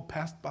people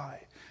passed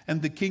by.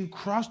 And the king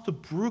crossed the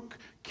brook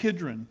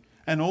Kidron,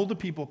 and all the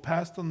people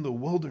passed on the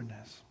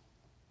wilderness."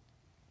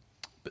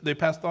 But they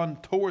passed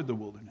on toward the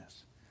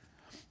wilderness.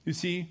 You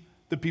see,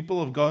 the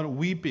people of God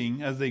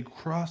weeping as they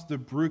crossed the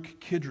brook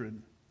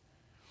Kidron,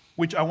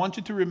 which I want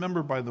you to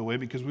remember, by the way,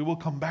 because we will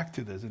come back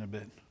to this in a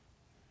bit.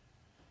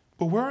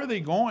 But where are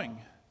they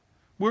going?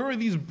 Where are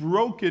these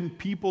broken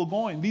people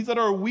going? These that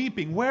are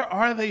weeping, where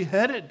are they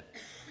headed?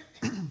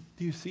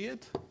 Do you see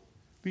it?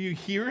 Do you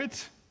hear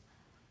it?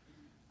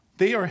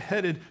 They are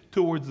headed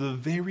towards the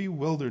very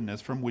wilderness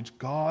from which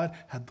God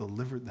had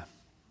delivered them.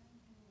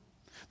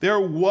 They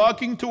are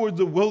walking towards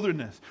the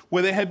wilderness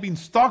where they had been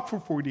stuck for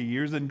 40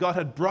 years and God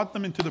had brought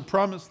them into the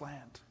promised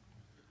land.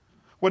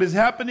 What is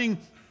happening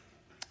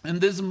in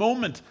this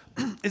moment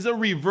is a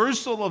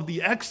reversal of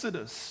the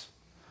Exodus.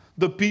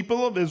 The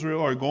people of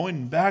Israel are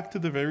going back to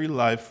the very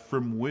life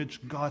from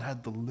which God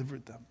had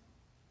delivered them.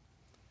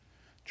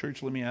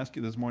 Church, let me ask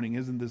you this morning,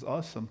 isn't this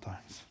us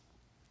sometimes?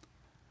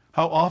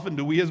 How often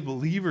do we as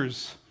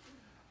believers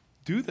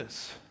do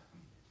this.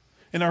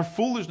 In our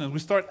foolishness, we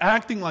start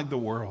acting like the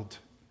world.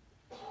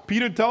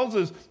 Peter tells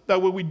us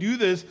that when we do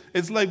this,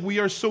 it's like we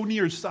are so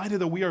nearsighted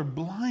that we are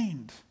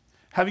blind,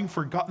 having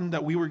forgotten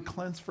that we were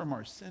cleansed from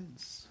our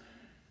sins.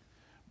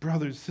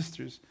 Brothers,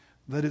 sisters,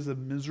 that is a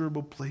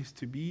miserable place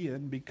to be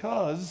in,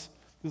 because,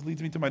 this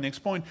leads me to my next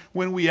point,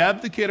 when we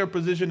abdicate our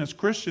position as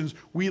Christians,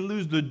 we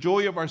lose the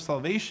joy of our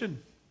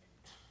salvation.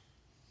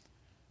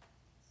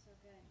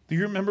 Do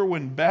you remember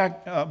when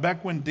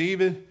back when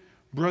David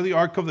brought the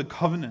Ark of the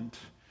Covenant,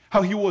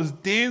 how he was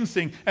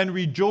dancing and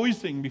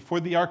rejoicing before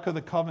the Ark of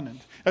the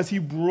Covenant? As he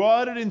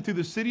brought it into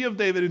the city of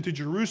David, into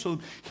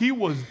Jerusalem, he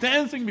was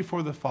dancing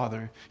before the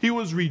Father. He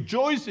was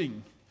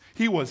rejoicing.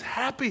 He was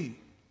happy.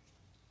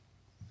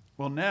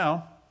 Well,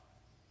 now,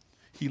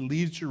 he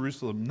leaves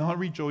Jerusalem not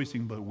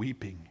rejoicing but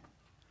weeping,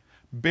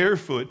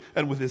 barefoot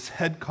and with his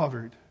head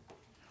covered,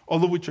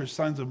 all of which are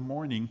signs of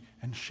mourning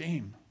and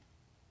shame.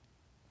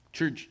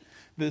 Church,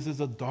 this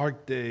is a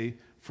dark day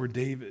for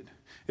David.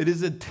 It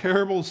is a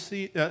terrible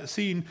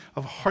scene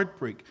of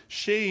heartbreak,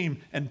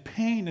 shame, and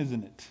pain,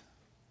 isn't it?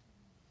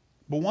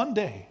 But one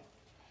day,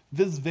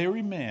 this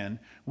very man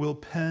will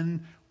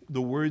pen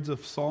the words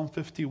of Psalm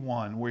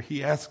 51, where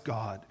he asks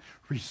God,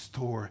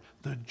 "Restore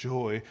the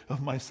joy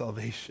of my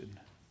salvation."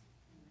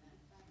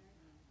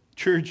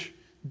 Church,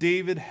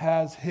 David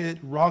has hit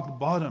rock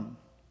bottom.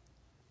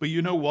 But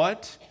you know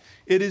what?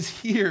 It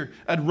is here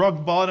at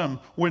rock bottom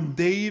when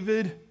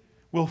David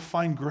will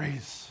find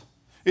grace.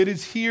 It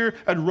is here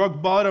at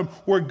rock bottom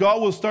where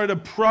God will start a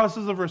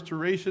process of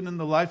restoration in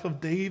the life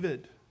of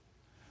David.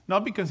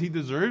 Not because he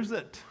deserves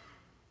it,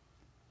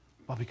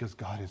 but because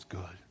God is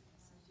good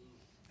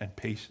and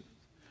patient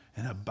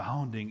and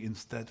abounding in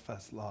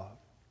steadfast love.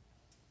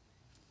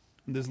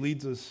 And this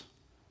leads us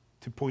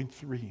to point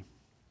 3.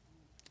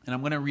 And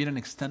I'm going to read an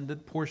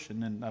extended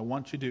portion, and I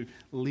want you to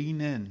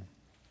lean in.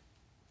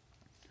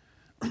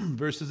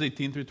 Verses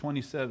 18 through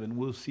 27,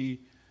 we'll see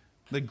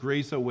that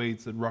grace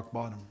awaits at rock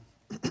bottom.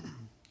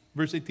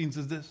 Verse 18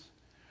 says this: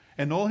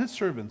 "And all his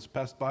servants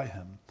passed by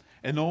him,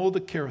 and all the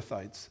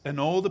Kerethites, and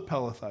all the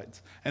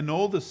Pelethites, and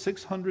all the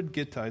 600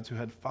 Gittites who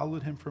had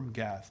followed him from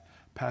Gath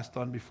passed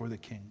on before the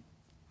king.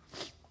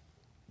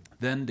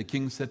 Then the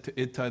king said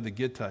to Ittai the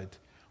Gittite,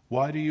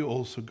 'Why do you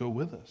also go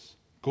with us?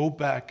 Go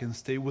back and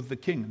stay with the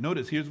king.'"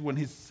 Notice, here's when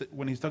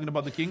he's talking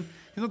about the king,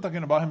 he's not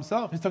talking about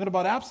himself. He's talking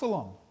about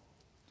Absalom.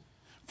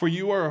 "For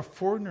you are a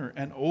foreigner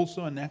and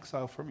also an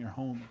exile from your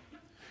home.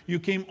 You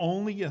came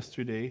only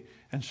yesterday,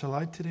 and shall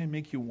I today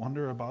make you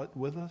wander about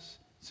with us,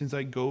 since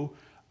I go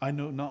I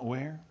know not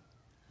where?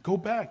 Go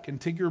back and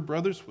take your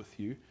brothers with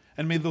you,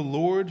 and may the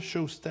Lord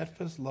show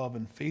steadfast love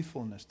and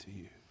faithfulness to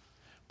you.'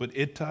 But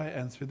Ittai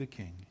answered the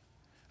king,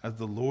 'As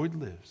the Lord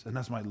lives, and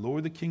as my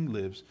lord the king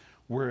lives,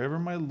 wherever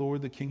my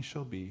lord the king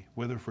shall be,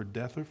 whether for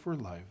death or for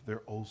life,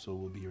 there also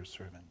will be your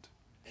servant.'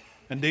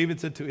 And David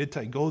said to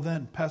Ittai, 'Go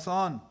then, pass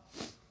on.'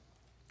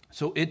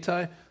 So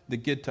Ittai the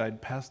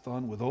Gittite passed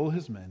on with all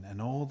his men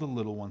and all the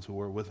little ones who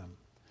were with him.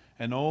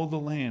 And all the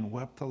land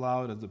wept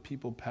aloud as the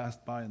people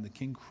passed by, and the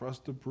king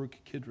crossed the brook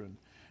Kidron,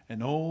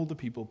 and all the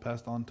people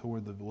passed on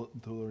toward the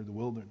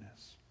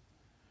wilderness.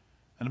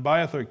 And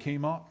Abiathar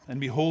came up, and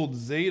behold,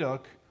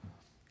 Zadok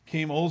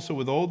came also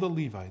with all the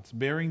Levites,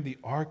 bearing the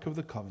ark of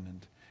the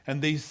covenant.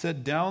 And they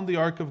set down the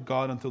ark of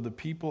God until the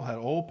people had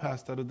all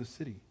passed out of the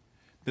city.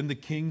 Then the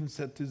king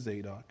said to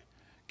Zadok,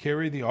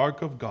 'Carry the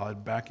ark of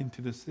God back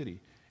into the city.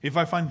 If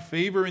I find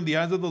favor in the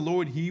eyes of the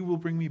Lord, he will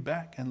bring me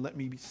back and let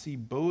me see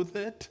both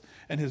it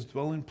and his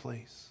dwelling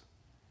place.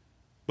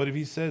 But if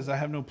he says, I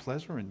have no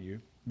pleasure in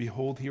you,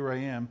 behold, here I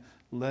am,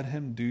 let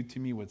him do to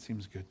me what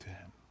seems good to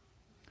him.'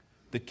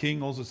 The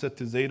king also said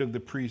to Zadok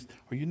the priest,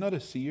 'Are you not a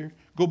seer?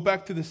 Go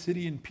back to the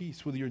city in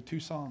peace with your 2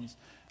 sons,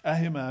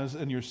 Ahimaaz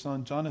and your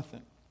son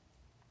Jonathan.'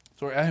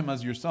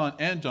 Ahimaaz your son,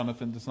 and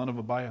Jonathan the son of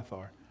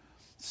Abiathar.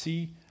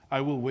 See, I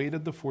will wait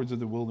at the fords of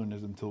the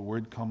wilderness until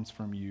word comes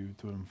from you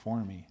to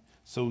inform me.'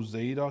 So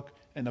Zadok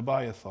and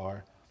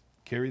Abiathar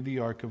carried the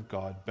ark of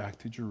God back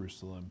to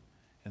Jerusalem,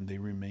 and they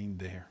remained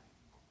there.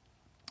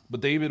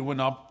 But David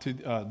went up to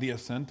the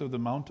ascent of the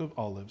Mount of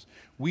Olives,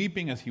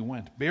 weeping as he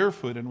went,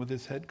 barefoot and with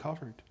his head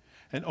covered.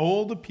 And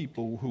all the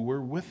people who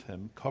were with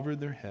him covered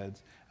their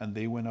heads, and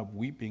they went up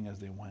weeping as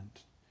they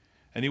went.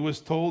 And it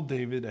was told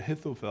David,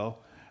 Ahithophel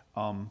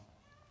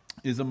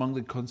is among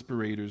the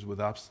conspirators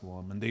with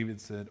Absalom. And David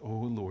said,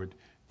 'O Lord,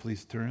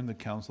 please turn the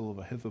counsel of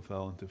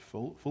Ahithophel into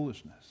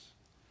foolishness.'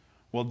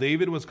 While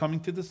David was coming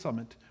to the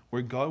summit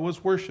where God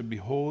was worshipped,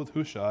 behold,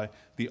 Hushai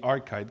the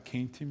Archite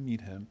came to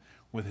meet him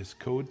with his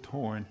coat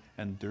torn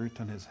and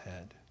dirt on his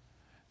head.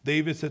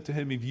 David said to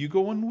him, 'If you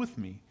go on with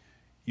me,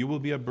 you will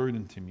be a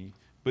burden to me.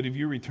 But if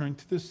you return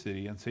to the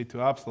city and say to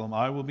Absalom,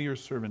 I will be your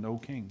servant, O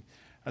king,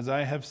 as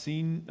I have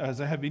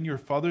been your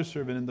father's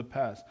servant in the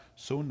past,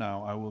 so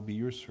now I will be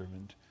your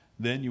servant.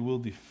 Then you will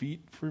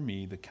defeat for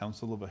me the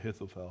counsel of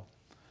Ahithophel.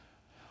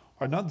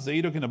 Are not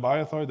Zadok and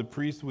Abiathar the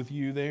priests with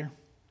you there?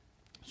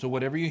 So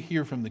whatever you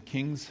hear from the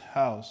king's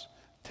house,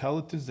 tell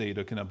it to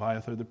Zadok and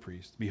Abiathar the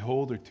priest.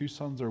 Behold, their 2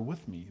 sons are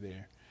with me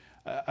there.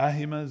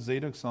 Ahimaaz,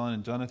 Zadok's son,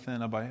 and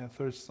Jonathan,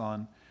 Abiathar's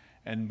son,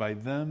 and by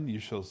them you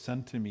shall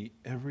send to me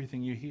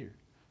everything you hear.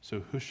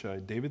 So Hushai,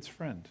 David's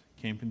friend,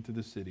 came into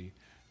the city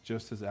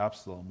just as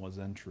Absalom was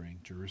entering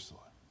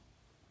Jerusalem.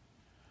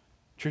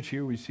 Church,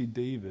 here we see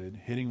David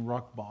hitting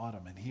rock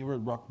bottom, and here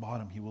at rock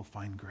bottom he will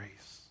find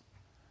grace.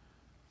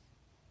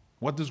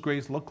 What does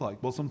grace look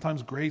like? Well,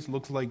 sometimes grace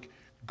looks like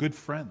good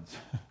friends.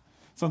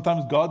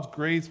 Sometimes God's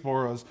grace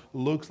for us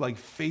looks like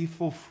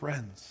faithful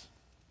friends.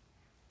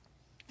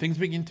 Things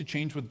begin to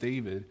change with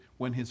David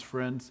when his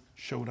friends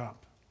showed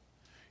up.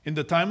 In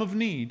the time of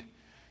need,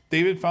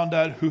 David found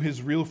out who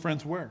his real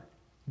friends were.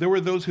 There were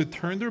those who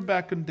turned their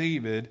back on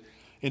David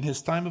in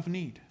his time of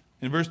need.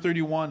 In verse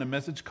 31, a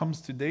message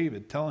comes to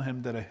David telling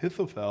him that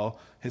Ahithophel,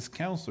 his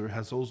counselor,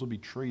 has also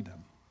betrayed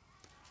him.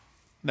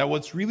 Now,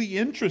 what's really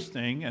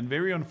interesting and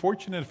very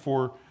unfortunate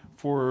for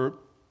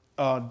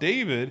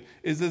David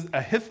is that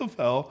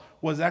Ahithophel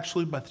was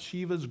actually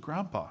Bathsheba's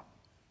grandpa.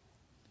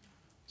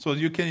 So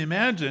as you can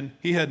imagine,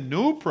 he had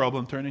no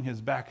problem turning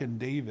his back on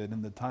David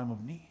in the time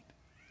of need.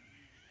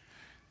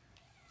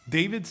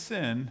 David's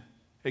sin,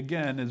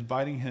 again, is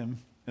biting him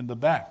in the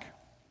back.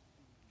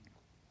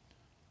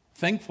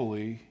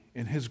 Thankfully,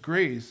 in his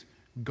grace,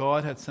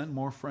 God had sent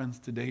more friends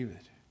to David.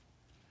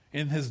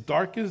 In his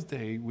darkest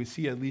day, we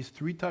see at least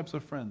 3 types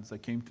of friends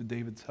that came to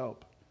David's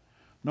help.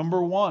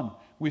 Number 1,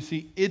 we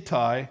see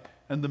Ittai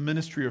and the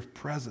ministry of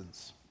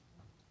presence.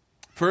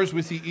 First,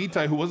 we see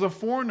Ittai, who was a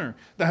foreigner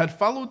that had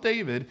followed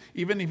David,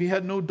 even if he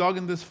had no dog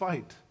in this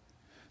fight.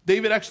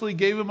 David actually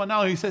gave him an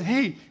out. He said,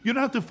 hey, you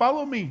don't have to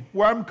follow me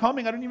where I'm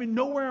coming. I don't even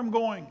know where I'm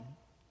going.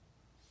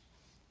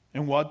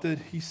 And what did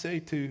he say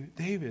to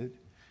David?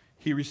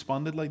 He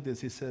responded like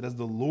this. He said, as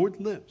the Lord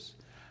lives,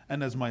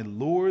 and as my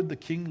Lord the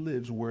king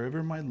lives,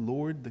 wherever my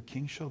Lord the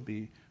king shall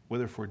be,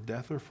 whether for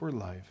death or for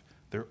life,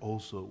 there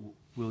also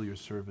will your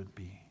servant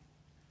be.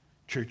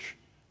 Church,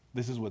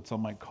 this is what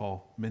some might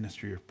call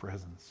ministry of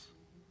presence.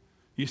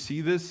 You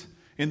see this?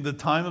 In the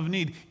time of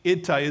need,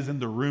 Ittai is in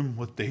the room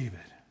with David.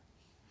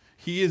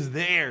 He is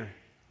there,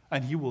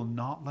 and he will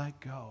not let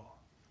go.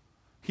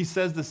 He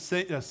says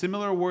the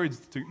similar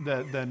words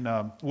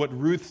than what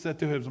Ruth said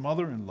to his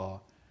mother-in-law.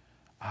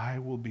 I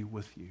will be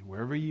with you.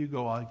 Wherever you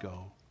go, I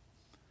go.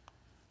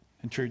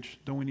 And church,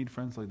 don't we need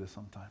friends like this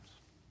sometimes?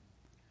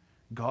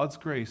 God's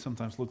grace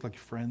sometimes looks like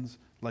friends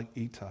like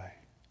Ittai.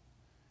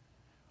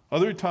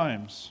 Other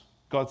times,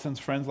 God sends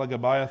friends like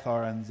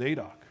Abiathar and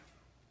Zadok.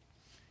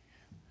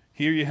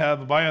 Here you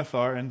have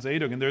Abiathar and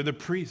Zadok, and they're the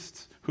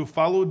priests who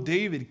followed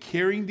David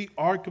carrying the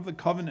Ark of the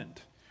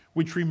Covenant,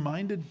 which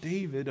reminded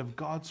David of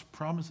God's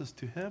promises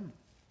to him.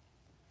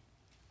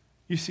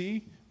 You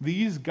see,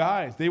 these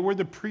guys, they were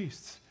the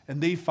priests,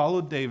 and they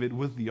followed David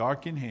with the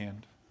ark in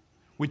hand,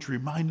 which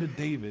reminded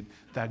David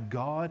that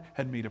God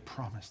had made a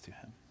promise to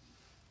him.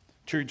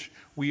 Church,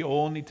 we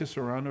all need to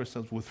surround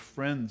ourselves with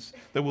friends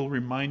that will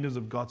remind us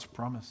of God's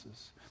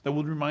promises, that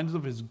will remind us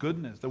of his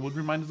goodness, that will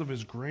remind us of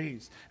his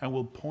grace, and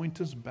will point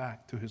us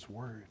back to his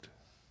word.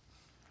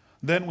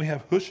 Then we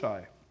have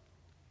Hushai,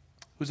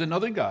 who's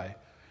another guy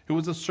who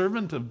was a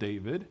servant of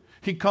David.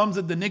 He comes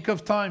at the nick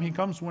of time. He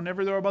comes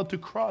whenever they're about to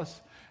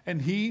cross.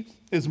 And he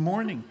is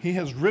mourning. He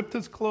has ripped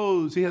his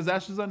clothes. He has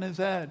ashes on his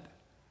head.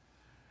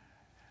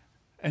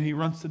 And he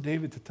runs to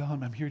David to tell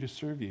him, I'm here to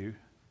serve you.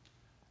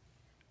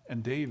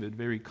 And David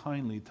very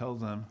kindly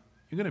tells him,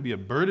 you're going to be a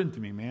burden to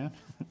me, man.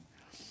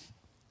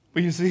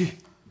 But you see,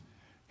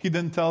 he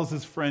then tells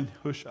his friend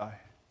Hushai,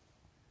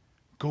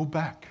 go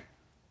back.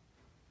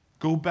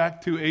 Go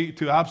back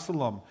to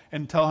Absalom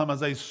and tell him,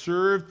 as I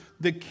served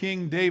the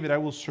king David, I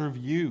will serve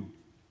you.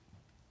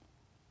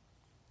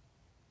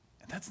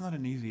 And that's not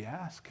an easy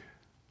ask.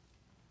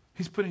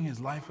 He's putting his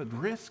life at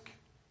risk.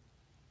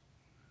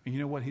 And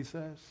you know what he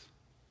says?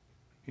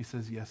 He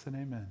says yes and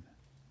amen.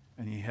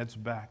 And he heads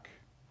back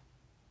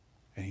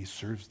and he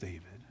serves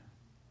David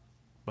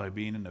by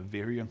being in a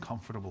very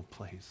uncomfortable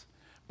place,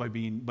 by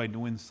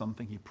doing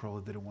something he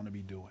probably didn't want to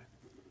be doing.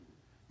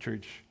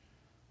 Church,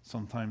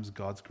 sometimes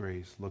God's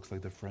grace looks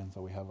like the friends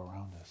that we have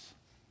around us.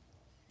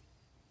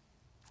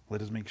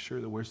 Let us make sure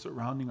that we're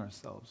surrounding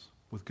ourselves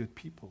with good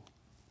people.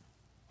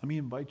 Let me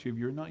invite you, if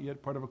you're not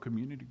yet part of a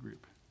community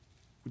group,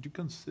 would you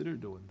consider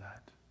doing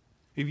that?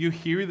 If you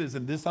hear this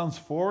and this sounds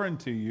foreign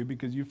to you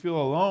because you feel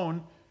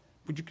alone,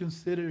 would you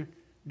consider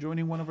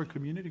joining one of our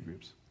community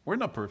groups? We're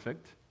not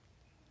perfect,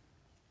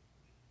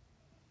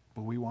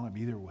 but we want to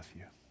be there with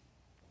you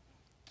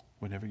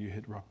whenever you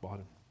hit rock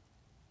bottom.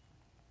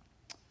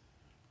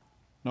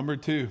 Number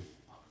 2,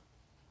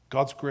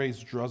 God's grace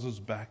draws us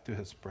back to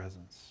his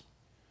presence.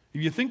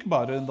 If you think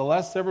about it, in the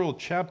last several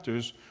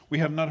chapters, we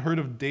have not heard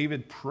of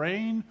David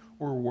praying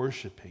or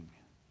worshiping.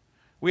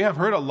 We have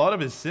heard a lot of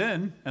his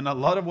sin and a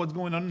lot of what's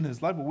going on in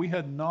his life, but we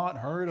had not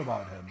heard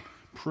about him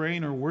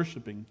praying or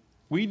worshiping.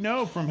 We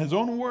know from his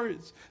own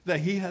words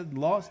that he had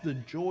lost the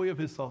joy of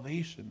his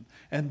salvation,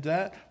 and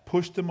that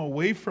pushed him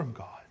away from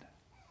God.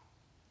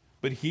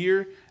 But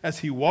here, as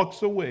he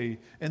walks away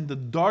in the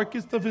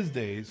darkest of his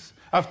days,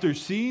 after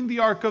seeing the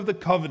Ark of the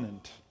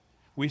Covenant,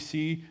 we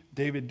see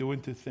David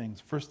doing two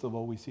things. First of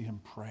all, we see him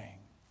praying.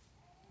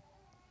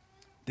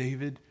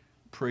 David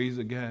prays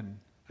again.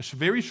 A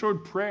very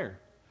short prayer.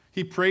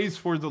 He prays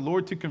for the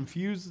Lord to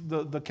confuse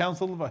the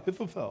counsel of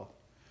Ahithophel.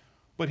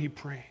 But he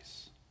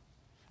prays.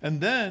 And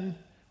then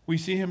we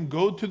see him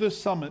go to the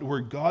summit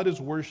where God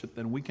is worshipped,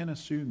 and we can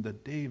assume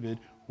that David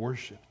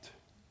worshipped.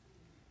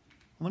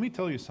 Let me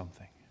tell you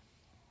something.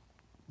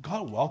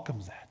 God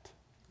welcomes that.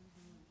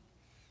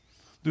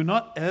 Do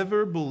not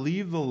ever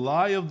believe the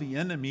lie of the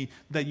enemy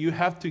that you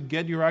have to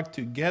get your act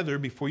together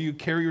before you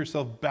carry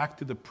yourself back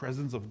to the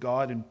presence of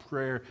God in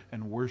prayer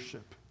and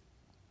worship.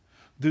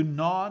 Do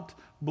not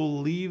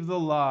believe the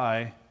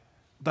lie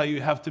that you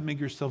have to make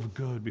yourself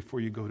good before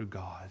you go to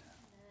God,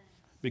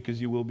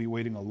 because you will be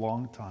waiting a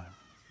long time.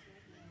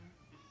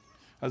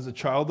 As a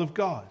child of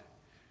God,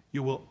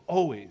 you will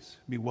always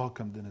be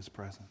welcomed in His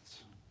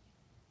presence.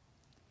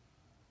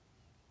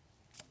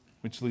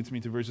 Which leads me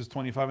to verses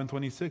 25 and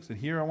 26. And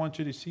here I want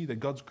you to see that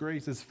God's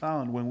grace is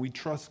found when we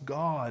trust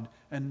God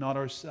and not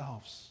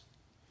ourselves.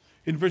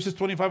 In verses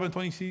 25 and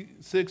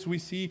 26, we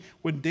see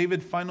when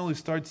David finally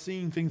starts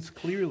seeing things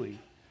clearly.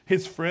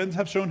 His friends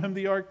have shown him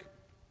the ark,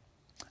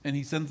 and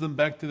he sends them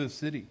back to the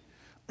city.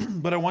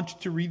 But I want you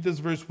to read this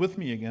verse with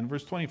me again.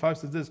 Verse 25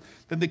 says this: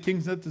 Then the king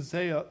said to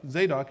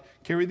Zadok,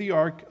 carry the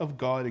ark of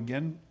God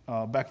again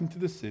back into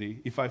the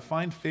city. If I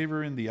find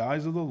favor in the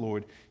eyes of the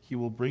Lord, he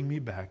will bring me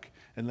back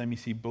and let me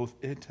see both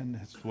it and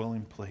his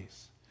dwelling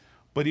place.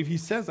 But if he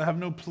says, I have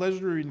no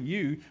pleasure in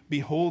you,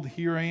 behold,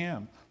 here I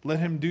am. Let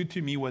him do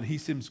to me what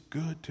seems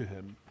good to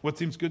him.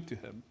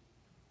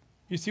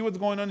 You see what's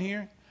going on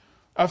here?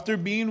 After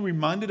being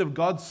reminded of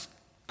God's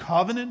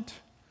covenant,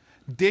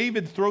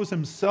 David throws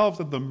himself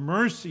at the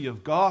mercy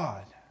of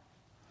God.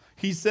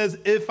 He says,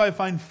 if I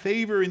find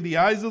favor in the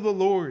eyes of the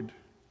Lord.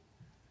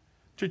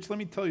 Church, let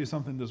me tell you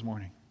something this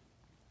morning.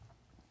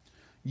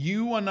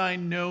 You and I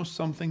know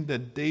something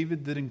that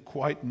David didn't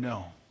quite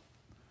know.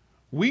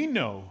 We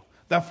know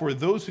that for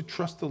those who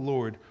trust the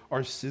Lord,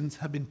 our sins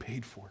have been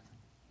paid for.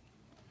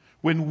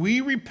 When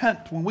we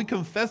repent, when we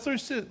confess our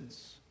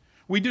sins,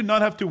 we do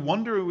not have to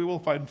wonder if we will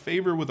find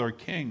favor with our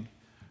King,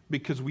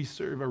 because we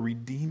serve a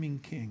redeeming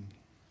King.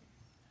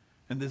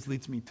 And this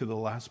leads me to the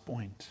last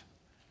point,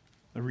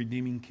 the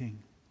redeeming King.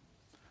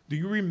 Do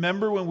you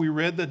remember when we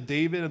read that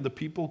David and the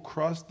people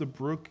crossed the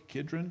brook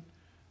Kidron?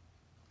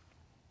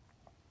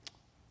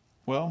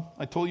 Well,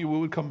 I told you we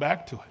would come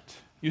back to it.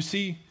 You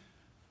see,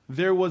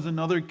 there was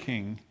another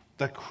king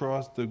that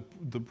crossed the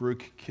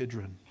brook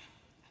Kidron.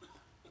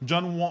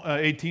 John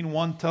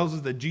 18:1 tells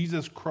us that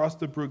Jesus crossed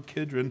the brook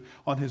Kidron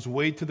on his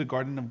way to the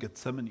Garden of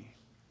Gethsemane.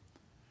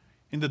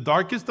 In the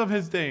darkest of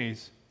his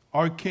days,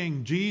 our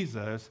King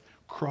Jesus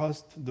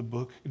crossed the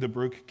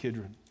brook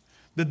Kidron.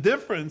 The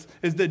difference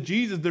is that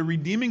Jesus, the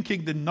redeeming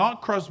King, did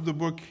not cross the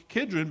brook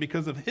Kidron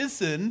because of his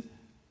sin,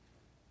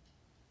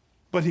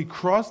 but he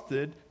crossed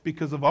it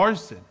because of our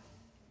sin.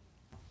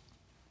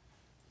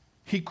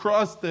 He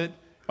crossed it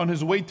on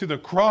his way to the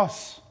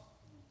cross.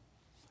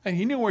 And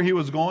he knew where he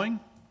was going.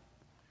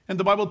 And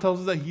the Bible tells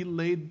us that he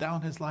laid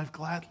down his life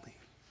gladly.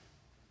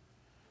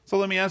 So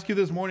let me ask you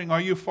this morning,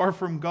 are you far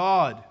from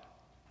God?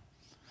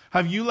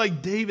 Have you,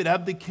 like David,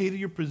 abdicated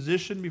your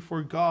position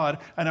before God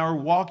and are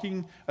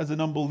walking as an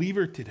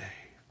unbeliever today?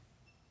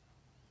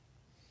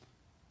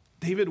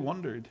 David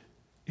wondered,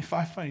 if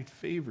I find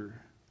favor,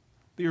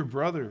 dear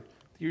brother,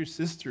 dear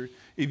sister,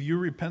 if you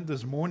repent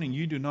this morning,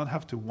 you do not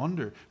have to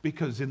wonder,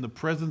 because in the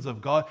presence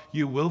of God,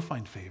 you will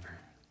find favor.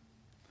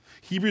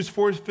 Hebrews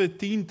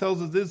 4:15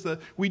 tells us this,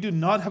 that we do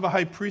not have a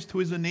high priest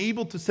who is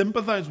unable to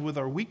sympathize with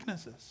our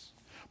weaknesses,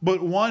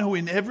 but one who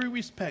in every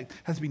respect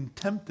has been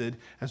tempted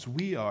as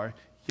we are,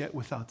 yet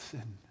without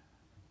sin.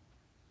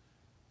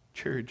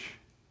 Church,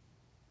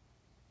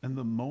 in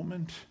the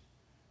moment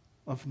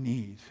of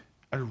need,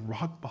 at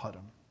rock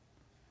bottom,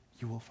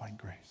 you will find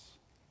grace.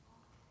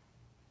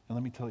 And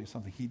let me tell you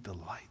something, He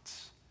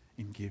delights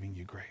in giving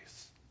you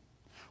grace.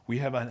 We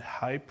have a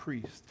high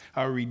priest,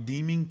 our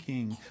redeeming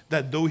King,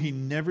 that though He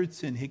never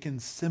sinned, He can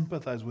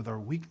sympathize with our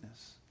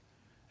weakness.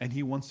 And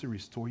He wants to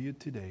restore you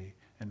today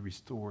and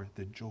restore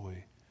the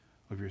joy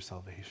of your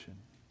salvation.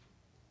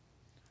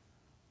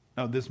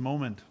 Now, this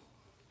moment,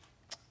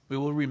 we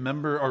will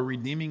remember our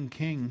redeeming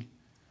King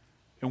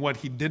and what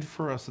He did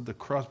for us at the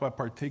cross by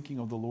partaking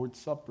of the Lord's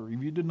Supper.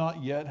 If you do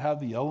not yet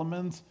have the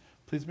elements,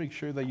 please make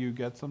sure that you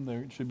get some.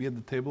 There should be at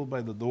the table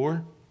by the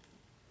door.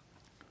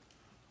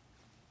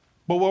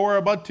 But what we're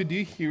about to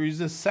do here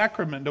is a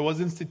sacrament that was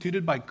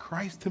instituted by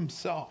Christ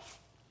Himself,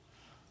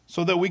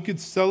 so that we could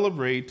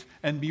celebrate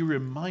and be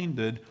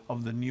reminded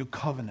of the new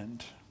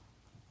covenant.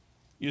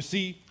 You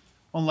see,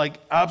 unlike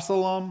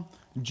Absalom,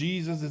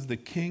 Jesus is the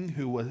King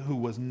who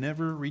was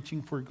never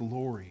reaching for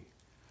glory.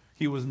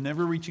 He was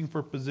never reaching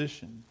for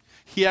position.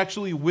 He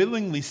actually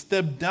willingly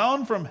stepped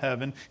down from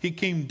heaven. He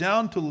came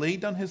down to lay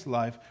down His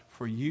life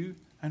for you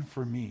and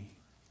for me.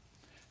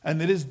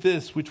 And it is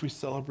this which we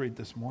celebrate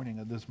this morning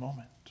at this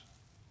moment.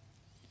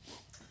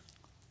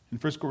 In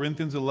 1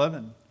 Corinthians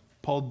 11,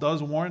 Paul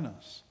does warn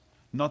us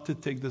not to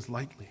take this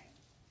lightly.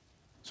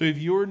 So if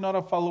you're not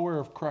a follower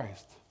of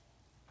Christ,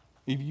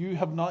 if you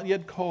have not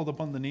yet called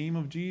upon the name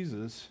of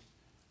Jesus,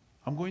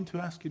 I'm going to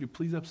ask you to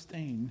please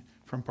abstain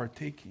from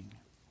partaking.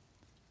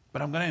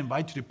 But I'm going to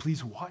invite you to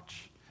please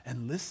watch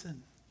and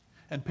listen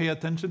and pay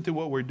attention to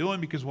what we're doing,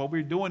 because what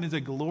we're doing is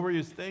a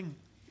glorious thing.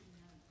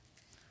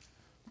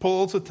 Paul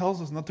also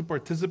tells us not to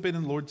participate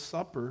in Lord's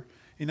Supper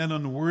in an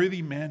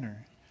unworthy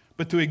manner,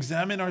 but to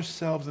examine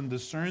ourselves and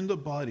discern the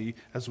body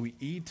as we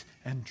eat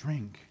and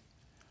drink,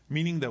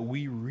 meaning that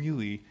we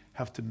really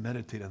have to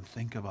meditate and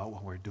think about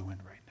what we're doing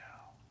right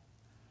now.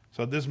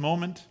 So at this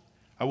moment,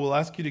 I will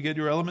ask you to get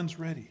your elements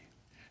ready,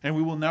 and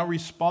we will now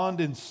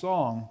respond in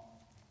song.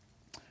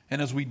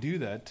 And as we do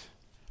that,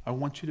 I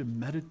want you to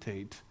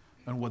meditate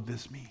on what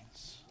this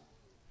means.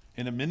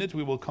 In a minute,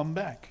 we will come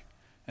back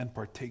and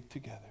partake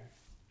together.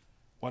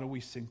 Why don't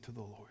we sing to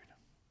the Lord?